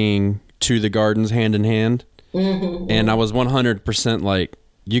walking to the gardens hand in hand. And I was 100% like,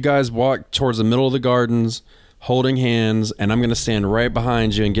 you guys walk towards the middle of the gardens holding hands, and I'm going to stand right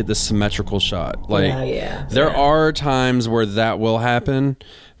behind you and get this symmetrical shot. Like, there are times where that will happen.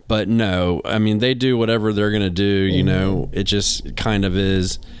 But no, I mean, they do whatever they're going to do, it just kind of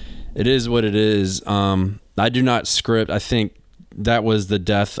is. It is what it is. I do not script. I think that was the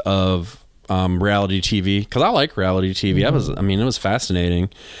death of reality TV, because I like reality TV. It was fascinating.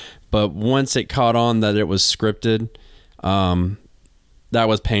 But once it caught on that it was scripted, that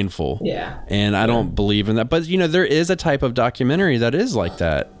was painful. Yeah. And I don't believe in that. But, there is a type of documentary that is like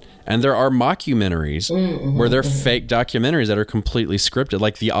that. And there are mockumentaries where they're fake documentaries that are completely scripted.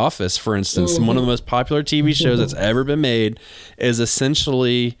 Like The Office, for instance, one of the most popular TV shows that's ever been made, is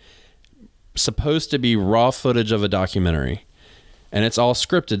essentially supposed to be raw footage of a documentary. And it's all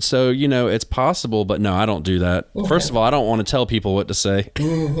scripted. So, it's possible, but no, I don't do that. Okay. First of all, I don't want to tell people what to say.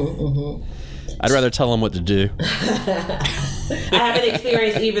 I'd rather tell them what to do. I haven't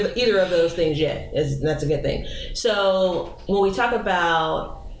experienced either of those things yet. That's a good thing. So when we talk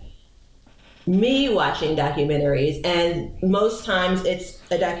about me watching documentaries, and most times it's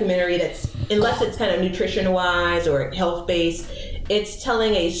a documentary that's, unless it's kind of nutrition wise or health based, it's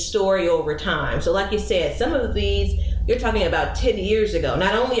telling a story over time. So like you said, some of these you're talking about 10 years ago.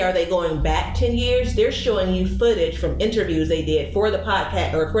 Not only are they going back 10 years, they're showing you footage from interviews they did for the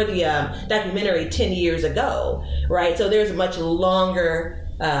podcast or for the documentary 10 years ago, right? So there's a much longer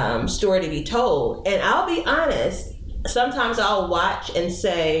story to be told. And I'll be honest, sometimes I'll watch and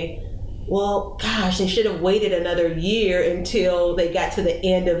say, well, gosh, they should have waited another year until they got to the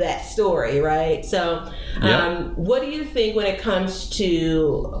end of that story, right? So what do you think when it comes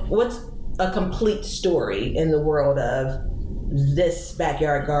to what's a complete story in the world of this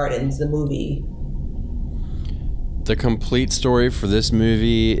Backyard Gardens, the movie? The complete story for this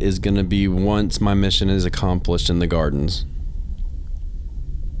movie is going to be once my mission is accomplished in the gardens.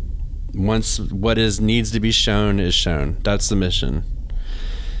 Once what needs to be shown is shown. That's the mission.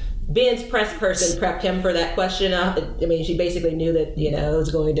 Ben's press person prepped him for that question. I mean, she basically knew that, it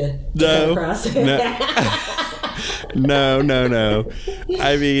was going to come across. No.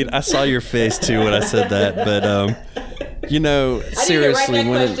 I mean, I saw your face too when I said that, but seriously, I need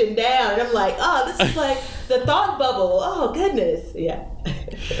to write that question down. And I'm like, oh, this is like the thought bubble. Oh goodness, yeah.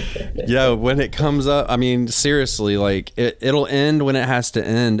 When it comes up, I mean, seriously, like it'll end when it has to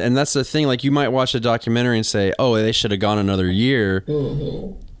end, and that's the thing. Like, you might watch a documentary and say, oh, they should have gone another year,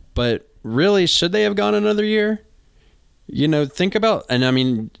 but really, should they have gone another year? Think about, and I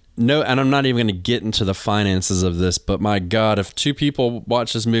mean. No, and I'm not even going to get into the finances of this, but my God, if two people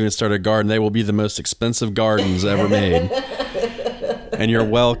watch this movie and start a garden, they will be the most expensive gardens ever made. And you're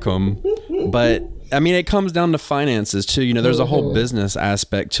welcome. But, I mean, it comes down to finances, too. There's a whole business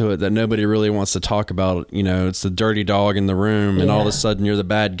aspect to it that nobody really wants to talk about. It's the dirty dog in the room, and all of a sudden you're the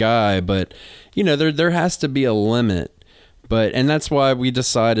bad guy. But, there has to be a limit. And that's why we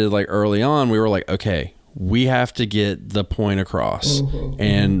decided, like, early on, we were like, okay, we have to get the point across,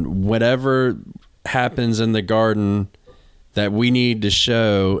 and whatever happens in the garden that we need to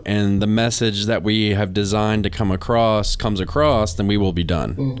show and the message that we have designed to comes across, then we will be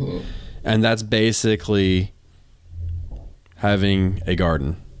done. And that's basically having a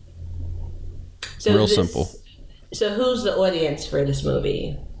garden. So real simple. So who's the audience for this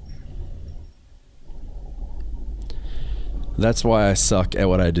movie? That's why I suck at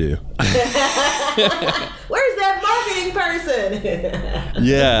what I do. Where's that marketing person.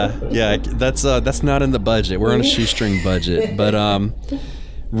 Yeah. That's not in the budget. We're on a shoestring budget, but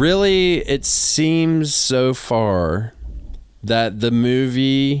really, it seems so far that the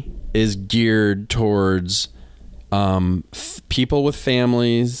movie is geared towards people with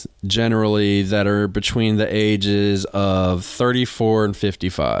families generally that are between the ages of 34 and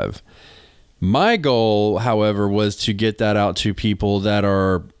 55. My goal, however, was to get that out to people that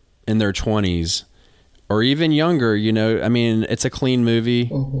are in their 20s or even younger. You know, I mean, it's a clean movie.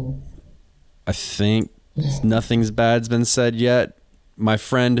 Mm-hmm. I think nothing's bad's been said yet. My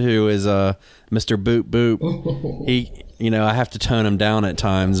friend who is Mr. Boop Boop, he, you know, I have to tone him down at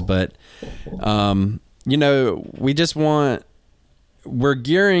times, but you know, we're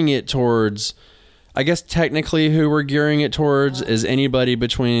gearing it towards, I guess technically who we're gearing it towards is anybody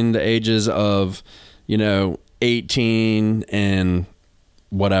between the ages of, you know, 18 and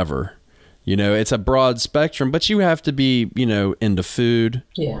whatever. You know, it's a broad spectrum, but you have to be, you know, into food.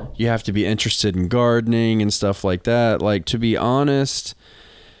 Yeah. You have to be interested in gardening and stuff like that. Like, to be honest,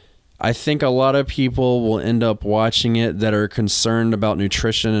 I think a lot of people will end up watching it that are concerned about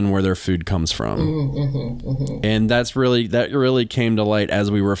nutrition and where their food comes from. And that really came to light as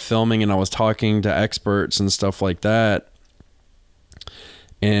we were filming and I was talking to experts and stuff like that.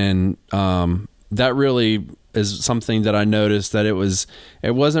 And that really is something that I noticed, that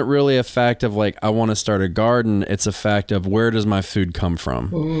it wasn't really a fact of like, I want to start a garden. It's a fact of where does my food come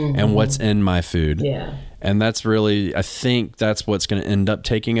from and what's in my food. Yeah. And that's really, I think that's what's going to end up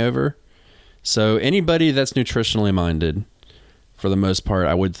taking over. So anybody that's nutritionally minded, for the most part,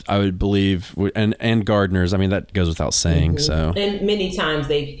 I would believe, and gardeners, I mean, that goes without saying. So, and many times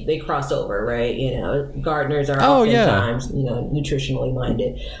they cross over, right? You know, gardeners are oftentimes, you know, nutritionally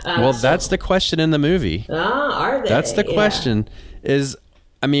minded. Well, that's the question in the movie. Are they? That's the question. Is,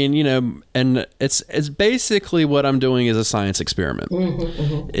 I mean, you know, and it's basically what I'm doing is a science experiment.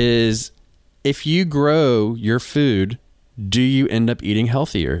 Is, if you grow your food, do you end up eating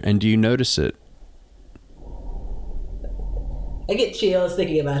healthier, and do you notice it? I get chills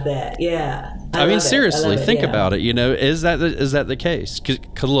thinking about that. Yeah. I mean, seriously, think about it. You know, is that the case?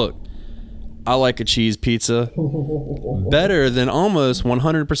 Because look, I like a cheese pizza better than almost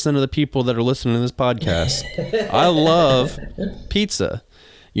 100% of the people that are listening to this podcast. I love pizza.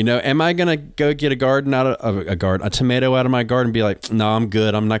 You know, am I gonna go get a tomato out of my garden and be like, no, I'm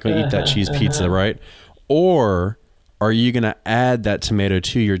good, I'm not gonna eat that cheese pizza, right? Or are you gonna add that tomato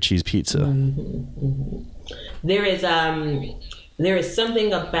to your cheese pizza? There is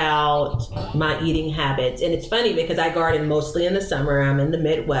something about my eating habits, and it's funny because I garden mostly in the summer. I'm in the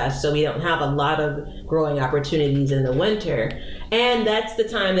Midwest, so we don't have a lot of growing opportunities in the winter, and that's the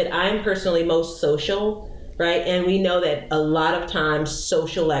time that I'm personally most social. Right. And we know that a lot of times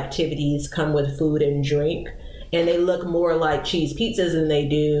social activities come with food and drink, and they look more like cheese pizzas than they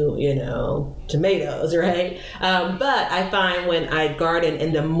do, you know, tomatoes. Right. But I find when I garden,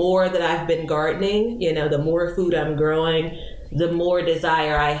 and the more that I've been gardening, you know, the more food I'm growing, the more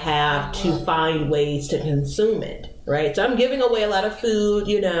desire I have to find ways to consume it. Right. So I'm giving away a lot of food,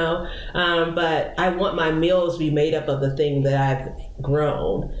 you know, but I want my meals to be made up of the thing that I've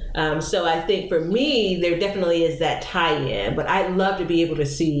grown. So I think for me, there definitely is that tie-in, but I'd love to be able to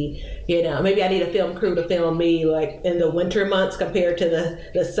see, you know, maybe I need a film crew to film me like in the winter months compared to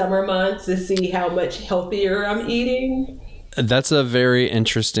the summer months to see how much healthier I'm eating. That's a very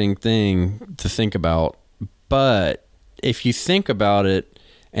interesting thing to think about. But if you think about it,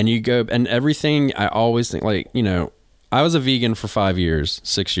 and you go, and everything, I always think, like, you know, I was a vegan for 6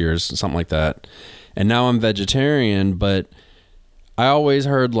 years, something like that. And now I'm vegetarian, but I always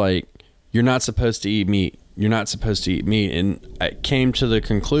heard, like, you're not supposed to eat meat. You're not supposed to eat meat. And I came to the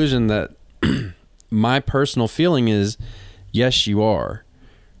conclusion that my personal feeling is, yes, you are.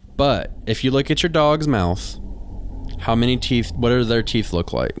 But if you look at your dog's mouth, how many teeth, what do their teeth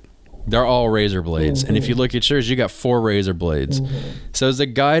look like? They're all razor blades. And if you look at yours, you got 4 razor blades. So as a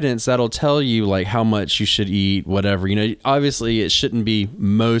guidance, that'll tell you like how much you should eat, whatever. You know, obviously it shouldn't be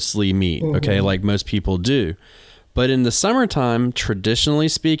mostly meat, okay, like most people do. But in the summertime, traditionally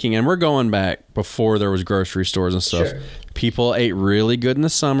speaking, and we're going back before there was grocery stores and stuff, people ate really good in the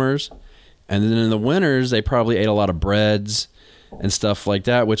summers. And then in the winters, they probably ate a lot of breads and stuff like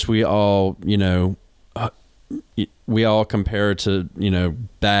that, which we all, you know, we all compare to, you know,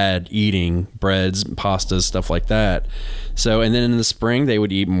 bad eating, breads, pastas, stuff like that. So, and then in the spring they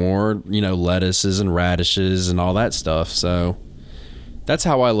would eat more, you know, lettuces and radishes and all that stuff. So that's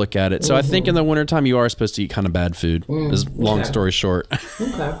how I look at it. So I think in the wintertime you are supposed to eat kind of bad food, is long story short.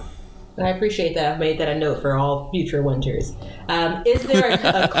 Okay. I appreciate that. I've made that a note for all future winters. Is there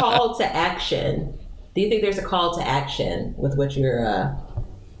a call to action Do you think there's a call to action with what you're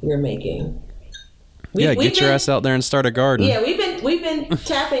making? Get your ass out there and start a garden. Yeah, we've been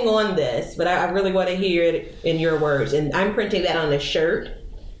tapping on this, but I really want to hear it in your words. And I'm printing that on a shirt.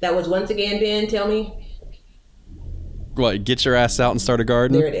 That was once again, Ben, tell me. What, get your ass out and start a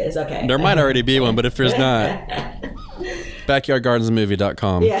garden? There it is, okay. There might already be one, but if there's not,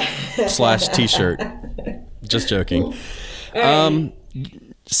 backyardgardensmovie.com / t-shirt. Just joking.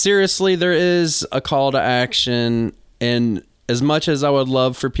 Seriously, there is a call to action, and as much as I would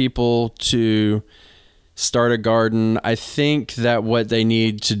love for people to start a garden, I think that what they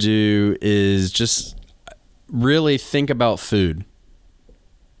need to do is just really think about food.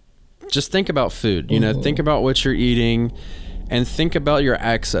 Just think about food, think about what you're eating and think about your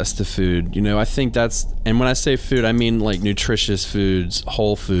access to food. I think that's, and when I say food, I mean like nutritious foods,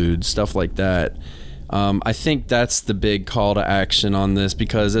 whole foods, stuff like that. I think that's the big call to action on this,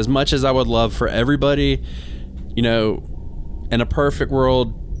 because as much as I would love for everybody, in a perfect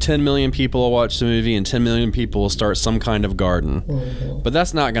world, 10 million people will watch the movie and 10 million people will start some kind of garden. Mm-hmm. But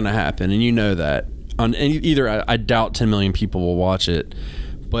that's not going to happen, and you know that. I doubt 10 million people will watch it.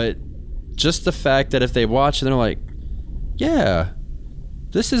 But just the fact that if they watch it, they're like, yeah,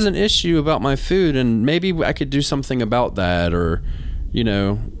 this is an issue about my food, and maybe I could do something about that, or,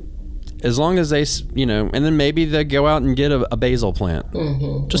 as long as they, and then maybe they go out and get a basil plant,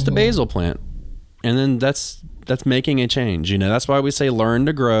 just a basil plant. And then that's making a change. That's why we say learn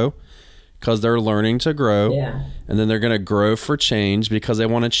to grow, because they're learning to grow. Yeah. And then they're going to grow for change because they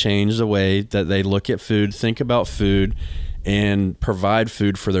want to change the way that they look at food, think about food, and provide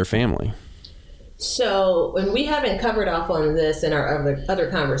food for their family. So, when we haven't covered off on this in our other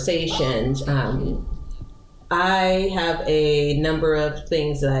conversations, I have a number of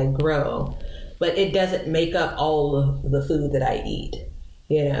things that I grow, but it doesn't make up all of the food that I eat.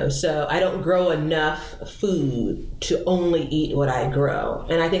 So I don't grow enough food to only eat what I grow.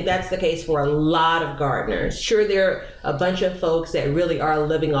 And I think that's the case for a lot of gardeners. Sure, there are a bunch of folks that really are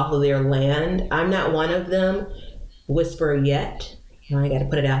living off of their land. I'm not one of them. Whisper yet. I got to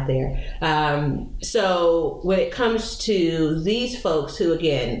put it out there. So when it comes to these folks who,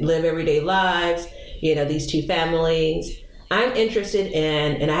 again, live everyday lives, these two families, I'm interested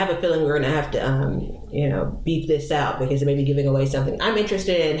in, and I have a feeling we're going to have to, beef this out because it may be giving away something. I'm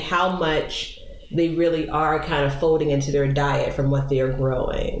interested in how much they really are kind of folding into their diet from what they're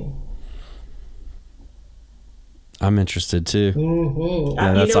growing. I'm interested too. Mm-hmm.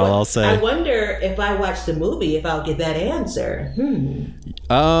 Yeah, that's all I'll say. I wonder if I watch the movie, if I'll get that answer.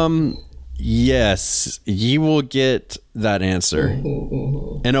 Yes, you will get that answer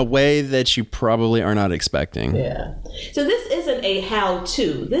in a way that you probably are not expecting. Yeah. So this isn't a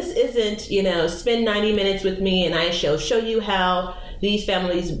how-to. This isn't, spend 90 minutes with me and I shall show you how these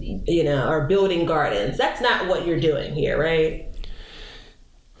families, are building gardens. That's not what you're doing here, right?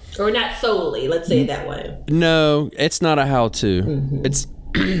 Or not solely, let's say it that way. No, it's not a how-to. Mm-hmm.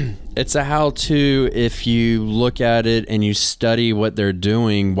 It's a how-to if you look at it and you study what they're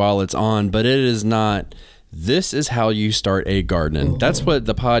doing while it's on, but it is not, this is how you start a garden. Mm-hmm. That's what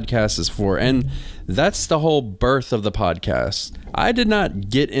the podcast is for, and that's the whole birth of the podcast. I did not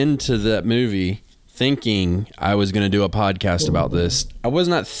get into that movie thinking I was going to do a podcast about this. I was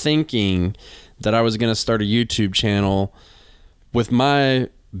not thinking that I was going to start a YouTube channel with my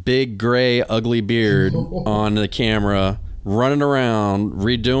big gray ugly beard on the camera, running around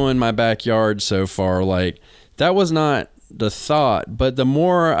redoing my backyard so far. Like, that was not the thought, but the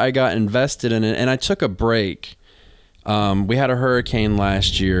more I got invested in it, and I took a break. We had a hurricane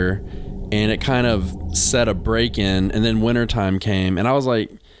last year and it kind of set a break in, and then wintertime came and I was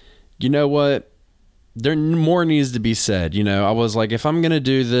like, you know what, there more needs to be said. I was like, if I'm gonna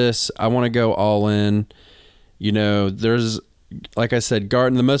do this, I want to go all in. There's, like I said,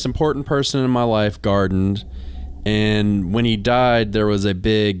 the most important person in my life gardened, and when he died there was a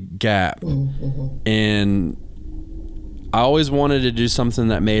big gap. Mm-hmm. And I always wanted to do something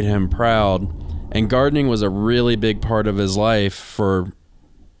that made him proud, and gardening was a really big part of his life for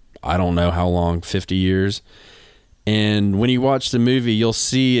I don't know how long, 50 years. And when you watch the movie, you'll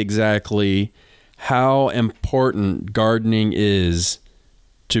see exactly how important gardening is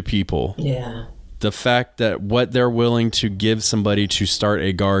to people. Yeah. The fact that what they're willing to give somebody to start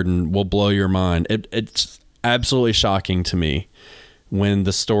a garden will blow your mind. It's absolutely shocking to me when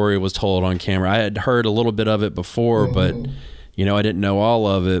the story was told on camera. I had heard a little bit of it before, but I didn't know all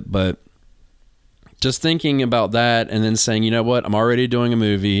of it. But just thinking about that and then saying, you know what, I'm already doing a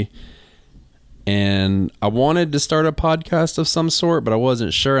movie, and I wanted to start a podcast of some sort, but I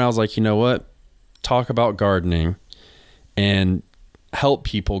wasn't sure. And I was like, you know what, talk about gardening and help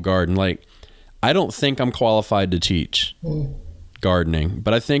people garden. Like, I don't think I'm qualified to teach gardening,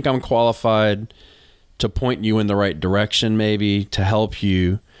 but I think I'm qualified to point you in the right direction, maybe to help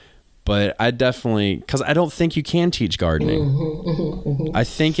you. But I definitely, because I don't think you can teach gardening. I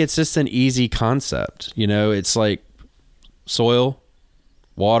think it's just an easy concept. You know, it's like soil,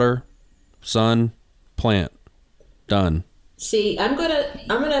 water, sun, plant, done. See, I'm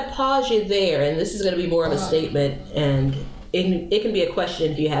gonna pause you there, and this is gonna be more of a statement, and it can be a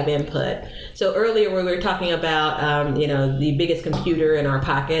question if you have input. So earlier we were talking about, the biggest computer in our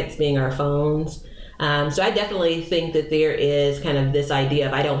pockets being our phones. So I definitely think that there is kind of this idea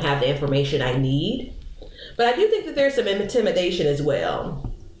of I don't have the information I need. But I do think that there's some intimidation as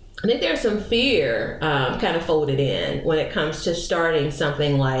well. I think there's some fear kind of folded in when it comes to starting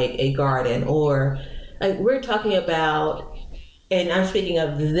something like a garden, or like we're talking about, and I'm speaking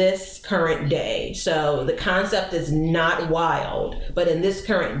of this current day. So the concept is not wild, but in this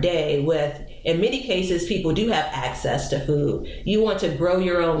current day with, in many cases, people do have access to food. You want to grow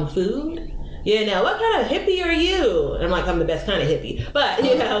your own food? What kind of hippie are you? And I'm like, I'm the best kind of hippie. But,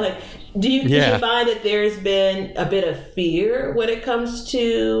 do you find that there's been a bit of fear when it comes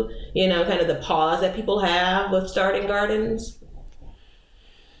to, kind of the pause that people have with starting gardens?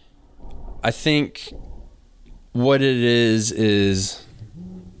 I think what it is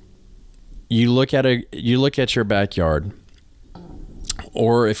you look at your backyard,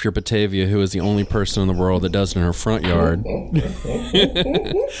 or if you're Batavia, who is the only person in the world that does it in her front yard,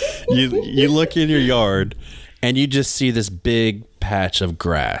 you look in your yard and you just see this big patch of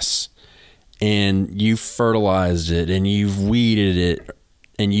grass, and you fertilized it and you've weeded it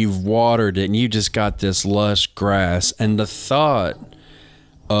and you've watered it and you just got this lush grass. And the thought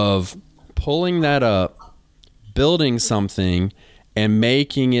of pulling that up, building something, and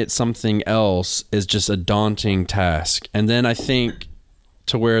making it something else is just a daunting task. And then I think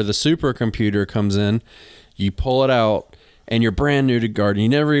to where the supercomputer comes in, you pull it out and you're brand new to gardening. You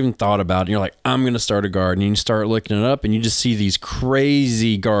never even thought about it. You're like, I'm going to start a garden. And you start looking it up and you just see these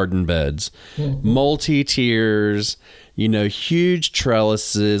crazy garden beds, multi-tiers, huge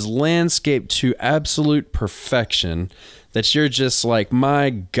trellises, landscaped to absolute perfection, that you're just like, my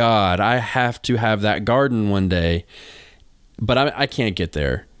God, I have to have that garden one day. But I can't get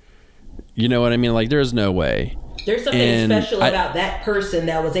there. You know what I mean? Like, there's no way. There's something special about that person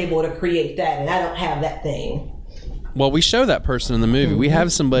that was able to create that, and I don't have that thing. Well, we show that person in the movie. We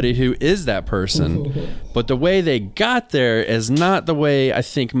have somebody who is that person, but the way they got there is not the way I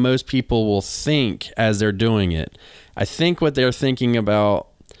think most people will think as they're doing it. I think what they're thinking about,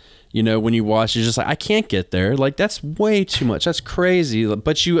 when you watch, you're just like, I can't get there. Like, that's way too much. That's crazy.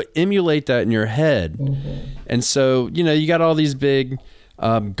 But you emulate that in your head. And so, you got all these big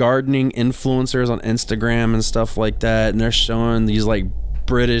gardening influencers on Instagram and stuff like that, and they're showing these like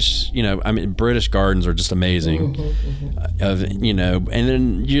British gardens are just amazing. And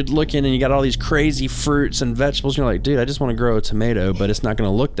then you'd look in and you got all these crazy fruits and vegetables, and you're like, dude, I just want to grow a tomato, but it's not going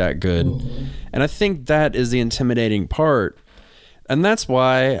to look that good. And I think that is the intimidating part, and that's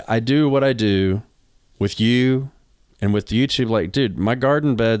why I do what I do with you and with YouTube. Like, dude, my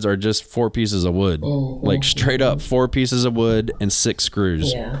garden beds are just 4 pieces of wood, like straight up 4 pieces of wood and 6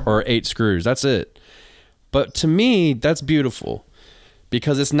 screws or 8 screws. That's it. But to me, that's beautiful,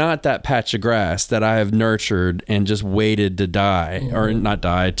 because it's not that patch of grass that I have nurtured and just waited to die, or not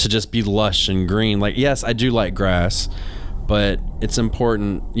die, to just be lush and green. Like, yes, I do like grass, but it's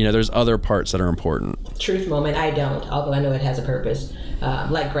important. There's other parts that are important. Truth moment, I don't, although I know it has a purpose.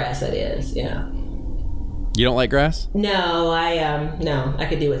 Like grass, that is, yeah. You don't like grass? No, I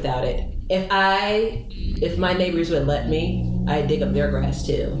could do without it. If my neighbors would let me, I'd dig up their grass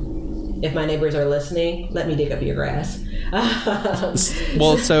too. If my neighbors are listening, let me dig up your grass.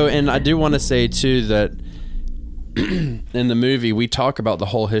 Well, and I do want to say too that in the movie we talk about the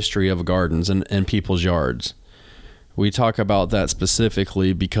whole history of gardens and people's yards. We talk about that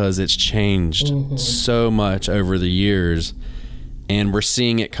specifically because it's changed so much over the years, and we're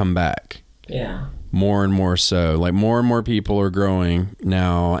seeing it come back. Yeah. More and more so. Like, more and more people are growing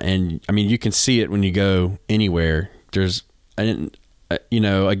now, and I mean, you can see it when you go anywhere.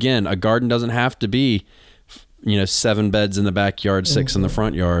 Again, a garden doesn't have to be, 7 beds in the backyard, 6 in the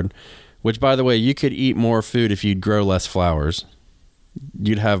front yard, which, by the way, you could eat more food if you'd grow less flowers.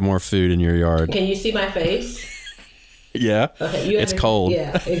 You'd have more food in your yard. Can you see my face? Yeah. Okay, it's cold.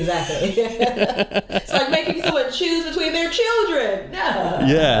 Yeah, exactly. It's like making someone choose between their children. No.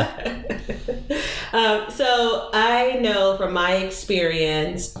 Yeah. So I know from my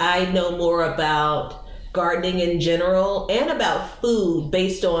experience, I know more about gardening in general and about food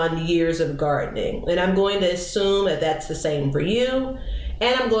based on years of gardening. And I'm going to assume that that's the same for you.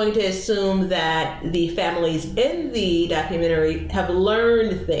 And I'm going to assume that the families in the documentary have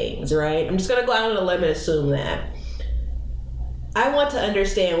learned things, right? I'm just going to go out on a limb and assume that. I want to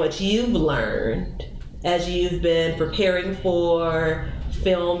understand what you've learned as you've been preparing for,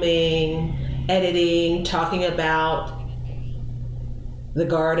 filming, editing, talking about the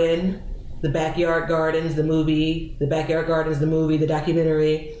garden, the Backyard Gardens, the movie, the Backyard Gardens, the movie, the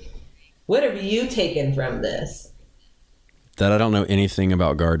documentary. What have you taken from this? That I don't know anything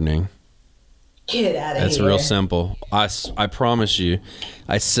about gardening. Get out of here. It's real simple. I promise you.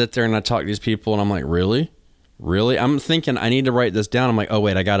 I sit there and I talk to these people and I'm like, really? Really? I'm thinking I need to write this down. I'm like, oh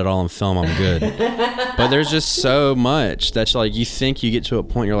wait, I got it all on film. I'm good. But there's just so much that like you think you get to a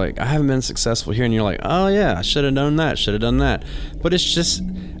point you're like, I haven't been successful here, and you're like, oh yeah, I should have done that, should have done that. But it's just,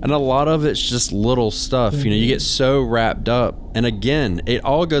 and a lot of it's just little stuff. You know, you get so wrapped up, and again, it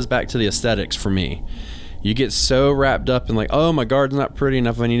all goes back to the aesthetics for me. You get so wrapped up in like, oh, my garden's not pretty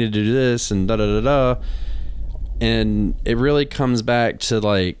enough, I need to do this and da da da da. And it really comes back to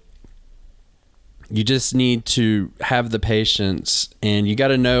like, you just need to have the patience, and you got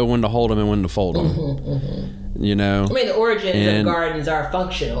to know when to hold them and when to fold them. You know? I mean, the origins of gardens are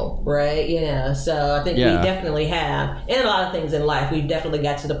functional, right? You know, so I think we definitely have, and a lot of things in life, we've definitely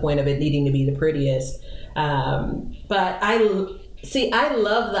got to the point of it needing to be the prettiest. But I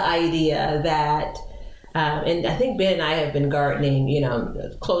love the idea that, and I think Ben and I have been gardening, you know,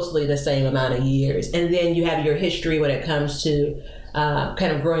 closely the same amount of years. And then you have your history when it comes to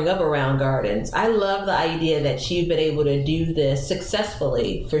kind of growing up around gardens. I love the idea that you've been able to do this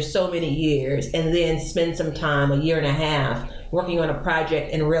successfully for so many years and then spend some time, a year and a half, working on a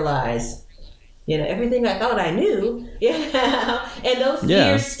project and realize, you know, everything I thought I knew, and those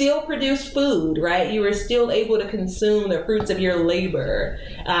years still produced food, right? You were still able to consume the fruits of your labor.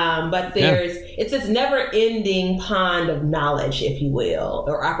 But it's this never-ending pond of knowledge, if you will,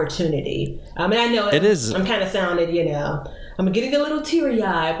 or opportunity. And I know it is. I'm kind of sounded, you know, I'm getting a little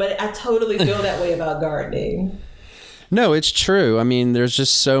teary-eyed, but I totally feel that way about gardening. No, it's true. I mean, there's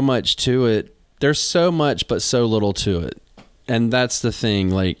just so much to it. There's so much, but so little to it. And that's the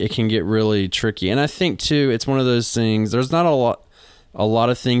thing, like it can get really tricky. And I think too, it's one of those things, there's not a lot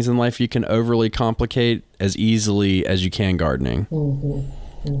of things in life you can overly complicate as easily as you can gardening.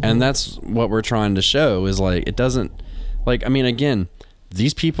 And that's what we're trying to show is like, it doesn't, like, I mean, again,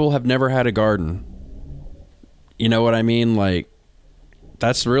 these people have never had a garden. You know what I mean? Like,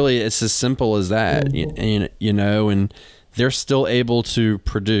 that's really, it's as simple as that, you know, and they're still able to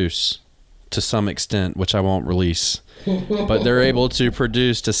produce to some extent, which I won't release. But they're able to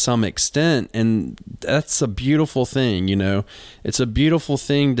produce to some extent, and that's a beautiful thing, you know. It's a beautiful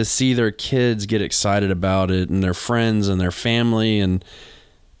thing to see their kids get excited about it, and their friends and their family, and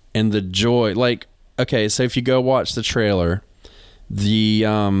the joy. Like, okay, so if you go watch the trailer, the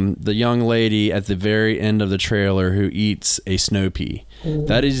young lady at the very end of the trailer who eats a snow pea,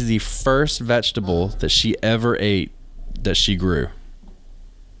 that is the first vegetable that she ever ate that she grew.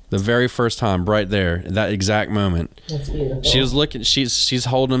 The very first time, right there, that exact moment. That's beautiful. She was looking. She's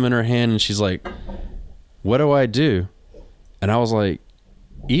holding them in her hand, and she's like, "What do I do?" And I was like,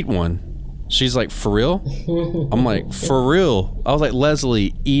 "Eat one." She's like, "For real?" I'm like, "For real?" I was like,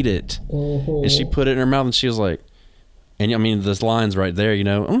 "Leslie, eat it." And she put it in her mouth, and she was like, and I mean, this line's right there, you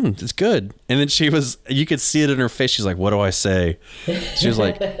know, it's good. And then you could see it in her face. She's like, what do I say? She was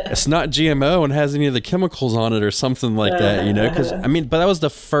like, it's not GMO and has any of the chemicals on it or something like that, you know? Because, I mean, but that was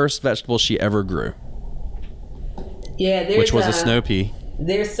the first vegetable she ever grew. Yeah, which was a snow pea.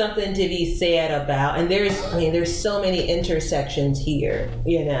 There's something to be said about, and there's so many intersections here,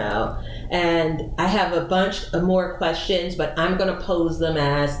 you know, and I have a bunch of more questions, but I'm going to pose them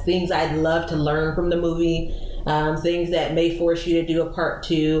as things I'd love to learn from the movie. Things that may force you to do a part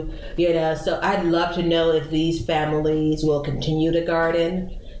 2, you know. So I'd love to know if these families will continue to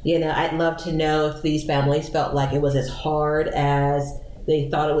garden. You know, I'd love to know if these families felt like it was as hard as they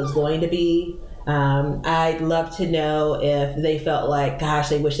thought it was going to be. I'd love to know if they felt like, gosh,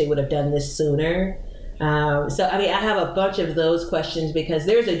 they wish they would have done this sooner. So, I mean, I have a bunch of those questions because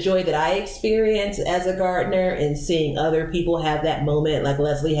there's a joy that I experience as a gardener in seeing other people have that moment like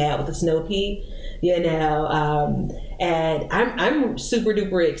Leslie had with the snow pea. You know, and I'm super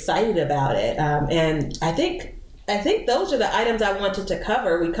duper excited about it. And I think those are the items I wanted to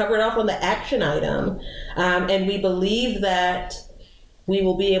cover. We covered off on the action item, and we believe that we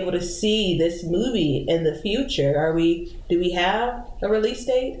will be able to see this movie in the future. Do we have a release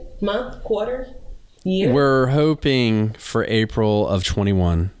date? Month, quarter, year? We're hoping for April of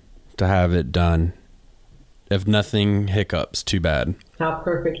 21 to have it done. If nothing hiccups too bad. How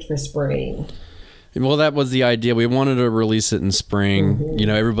perfect for spring. Well, that was the idea. We wanted to release it in spring. Mm-hmm. You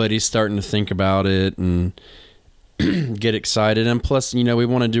know, everybody's starting to think about it and get excited. And plus, you know, we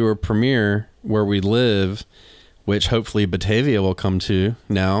want to do a premiere where we live, which hopefully Batavia will come to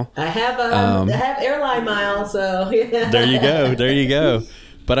now. I have airline miles, so There you go.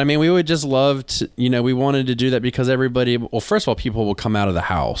 But I mean, we would just love to, you know, we wanted to do that because everybody, well, first of all, people will come out of the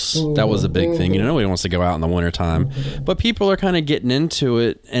house. That was a big thing. You know, nobody wants to go out in the wintertime. But people are kind of getting into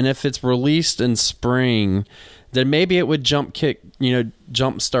it. And if it's released in spring, then maybe it would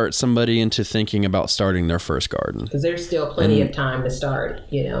jumpstart somebody into thinking about starting their first garden. Because there's still plenty of time to start,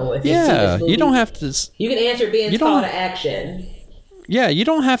 you know. If Yeah, you don't have to. You can answer Ben's call to action. Yeah, you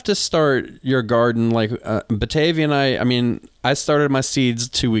don't have to start your garden like Batavia and I mean, I started my seeds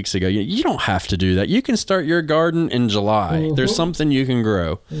 2 weeks ago. You don't have to do that. You can start your garden in July. There's something you can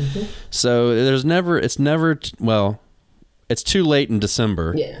grow. So it's too late in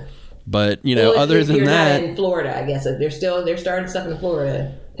December. Yeah. But, you know, other than that. Not in Florida, I guess. They're starting stuff in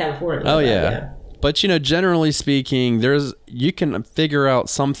Florida, California. Oh, yeah. But, you know, generally speaking, you can figure out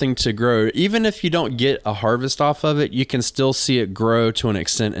something to grow. Even if you don't get a harvest off of it, you can still see it grow to an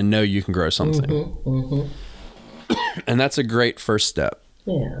extent and know you can grow something. And that's a great first step.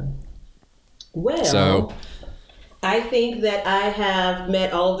 Yeah. Well, I think that I have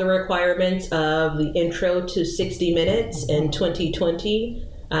met all of the requirements of the intro to 60 Minutes in 2020.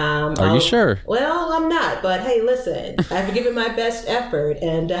 Are you sure? Well, I'm not, but hey, listen, I've given my best effort,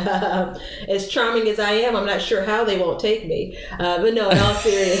 and as charming as I am, I'm not sure how they won't take me. But no, in all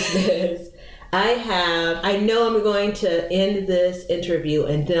seriousness, I know I'm going to end this interview,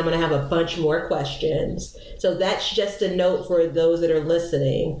 and then I'm going to have a bunch more questions. So that's just a note for those that are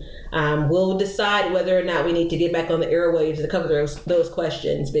listening. We'll decide whether or not we need to get back on the airwaves to cover those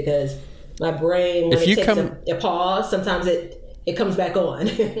questions, because my brain, when it takes a pause, sometimes it comes back on.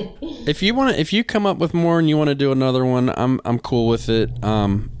 If you come up with more and you want to do another one, I'm cool with it.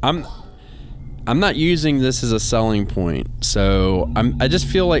 I'm not using this as a selling point, so I just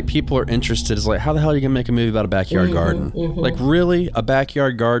feel like people are interested. It's like, how the hell are you gonna make a movie about a backyard garden? Like, really, a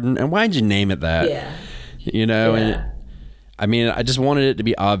backyard garden? And why'd you name it that? Yeah. You know, and I mean, I just wanted it to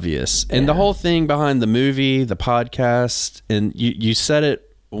be obvious. And the whole thing behind the movie, the podcast, and you said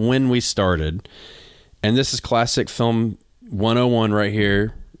it when we started, and this is classic film 101 right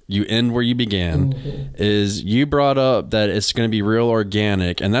here. You end where you began. Is you brought up that it's going to be real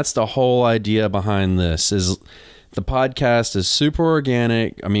organic, and that's the whole idea behind this. Is the podcast is super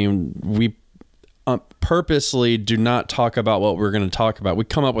organic. I mean, we purposely do not talk about what we're going to talk about. We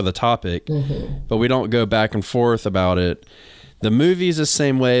come up with a topic, but we don't go back and forth about it. The movie's the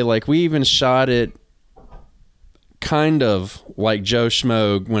same way. Like, we even shot it kind of like Joe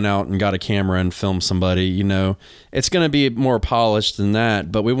Schmo went out and got a camera and filmed somebody. You know, it's going to be more polished than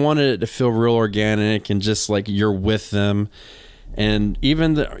that, but we wanted it to feel real organic and just like you're with them. And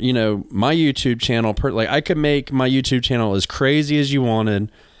even my YouTube channel, like, I could make my YouTube channel as crazy as you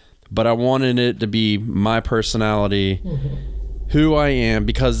wanted, but I wanted it to be my personality, who I am,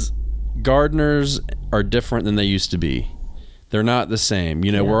 because gardeners are different than they used to be. They're not the same.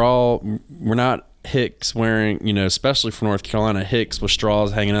 You know, we're not hicks wearing, especially for North Carolina, hicks with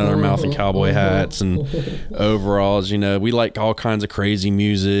straws hanging out of their mouth and cowboy hats and overalls. We like all kinds of crazy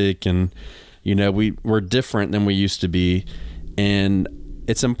music, and we're different than we used to be. And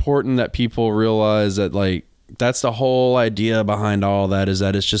it's important that people realize that, like, that's the whole idea behind all that, is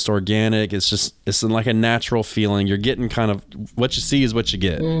that it's just organic. It's like a natural feeling. You're getting kind of what you see is what you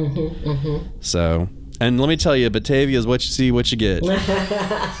get. So, and let me tell you, Batavia is what you see, what you get.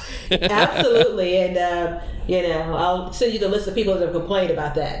 Absolutely. And, I'll send you the list of people that have complained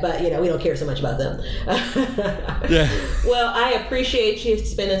about that, but, we don't care so much about them. Well, I appreciate you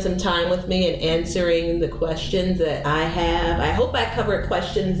spending some time with me and answering the questions that I have. I hope I covered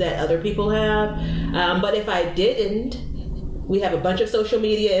questions that other people have. But if I didn't, we have a bunch of social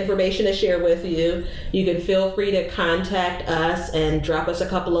media information to share with you. You can feel free to contact us and drop us a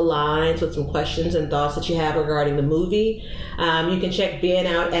couple of lines with some questions and thoughts that you have regarding the movie. You can check Ben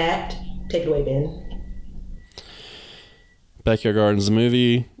out at, take it away, Ben. Backyard Gardens the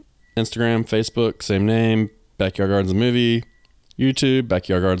Movie, Instagram, Facebook, same name, Backyard Gardens the Movie, YouTube,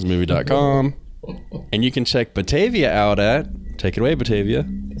 backyardgardensmovie.com. And you can check Batavia out at, take it away, Batavia.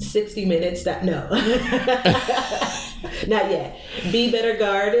 60 Minutes. No. Not yet. Be Better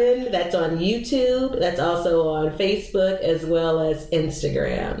Garden. That's on YouTube. That's also on Facebook as well as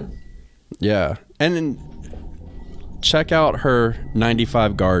Instagram. Yeah. And then check out her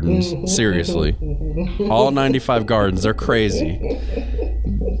 95 gardens. Seriously. All 95 gardens. They're crazy.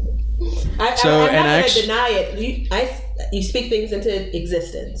 I'm not going to deny it. you speak things into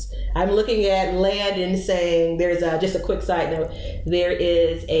existence. I'm looking at land and saying, there's just a quick side note. There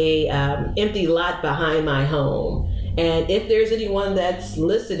is a empty lot behind my home. And if there's anyone that's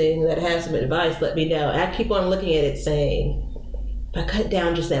listening that has some advice, let me know. I keep on looking at it saying, if I cut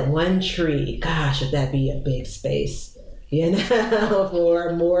down just that one tree, gosh, would that be a big space,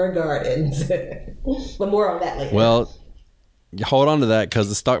 for more gardens. But more on that later. Well, hold on to that because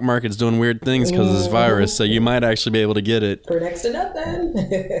the stock market's doing weird things because of this virus, so you might actually be able to get it. For next to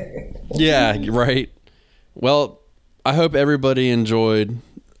nothing. Yeah, right. Well, I hope everybody enjoyed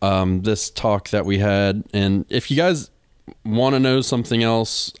this talk that we had. And if you guys want to know something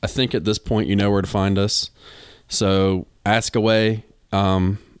else, I think at this point you know where to find us. So ask away.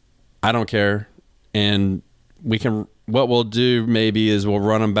 I don't care. And what we'll do maybe is we'll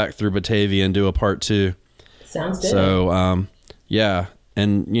run them back through Batavia and do a part 2. Sounds good. So, yeah.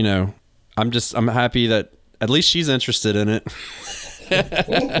 And, I'm happy that at least she's interested in it.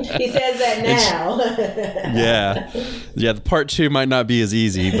 He says that now. Yeah. The part 2 might not be as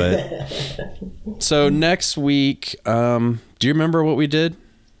easy, but so next week, do you remember what we did?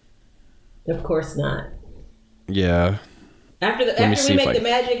 Of course not. Yeah. After we make the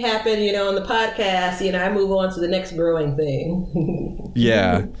magic happen, on the podcast, I move on to the next growing thing.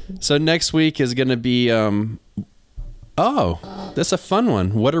 Yeah. So next week is going to be, that's a fun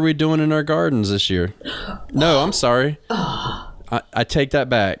one. What are we doing in our gardens this year? No, I'm sorry. I take that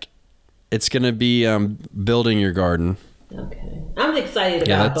back. It's going to be building your garden. Okay. I'm excited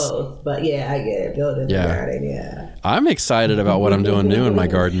about both, but yeah, I get it. Building the garden, yeah. I'm excited about what I'm doing new in my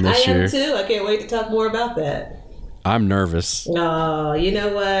garden this year. I am too. I can't wait to talk more about that. I'm nervous. Oh, you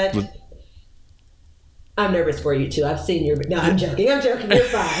know what? I'm nervous for you too. I've seen your... No, I'm joking. You're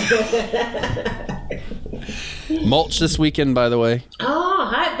fine. Mulch this weekend, by the way.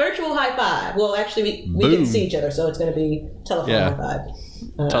 Oh, virtual high five. Well, actually, we didn't see each other, so it's going to be telephone high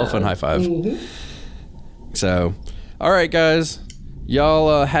five. Telephone high five. Mm-hmm. So, all right, guys.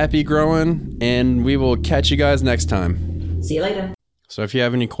 Y'all happy growing, and we will catch you guys next time. See you later. So if you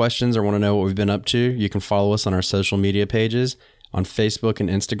have any questions or want to know what we've been up to, you can follow us on our social media pages. On Facebook and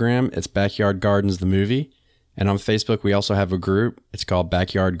Instagram, it's Backyard Gardens the Movie. And on Facebook, we also have a group. It's called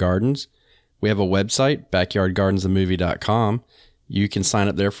Backyard Gardens. We have a website, backyardgardensthemovie.com. You can sign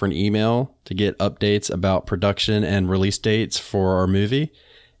up there for an email to get updates about production and release dates for our movie.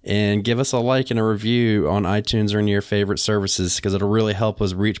 And give us a like and a review on iTunes or any of your favorite services because it'll really help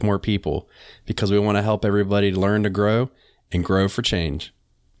us reach more people because we want to help everybody learn to grow and grow for change.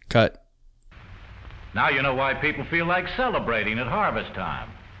 Cut. Now you know why people feel like celebrating at harvest time.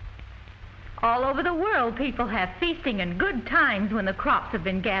 All over the world, people have feasting and good times when the crops have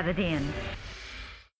been gathered in.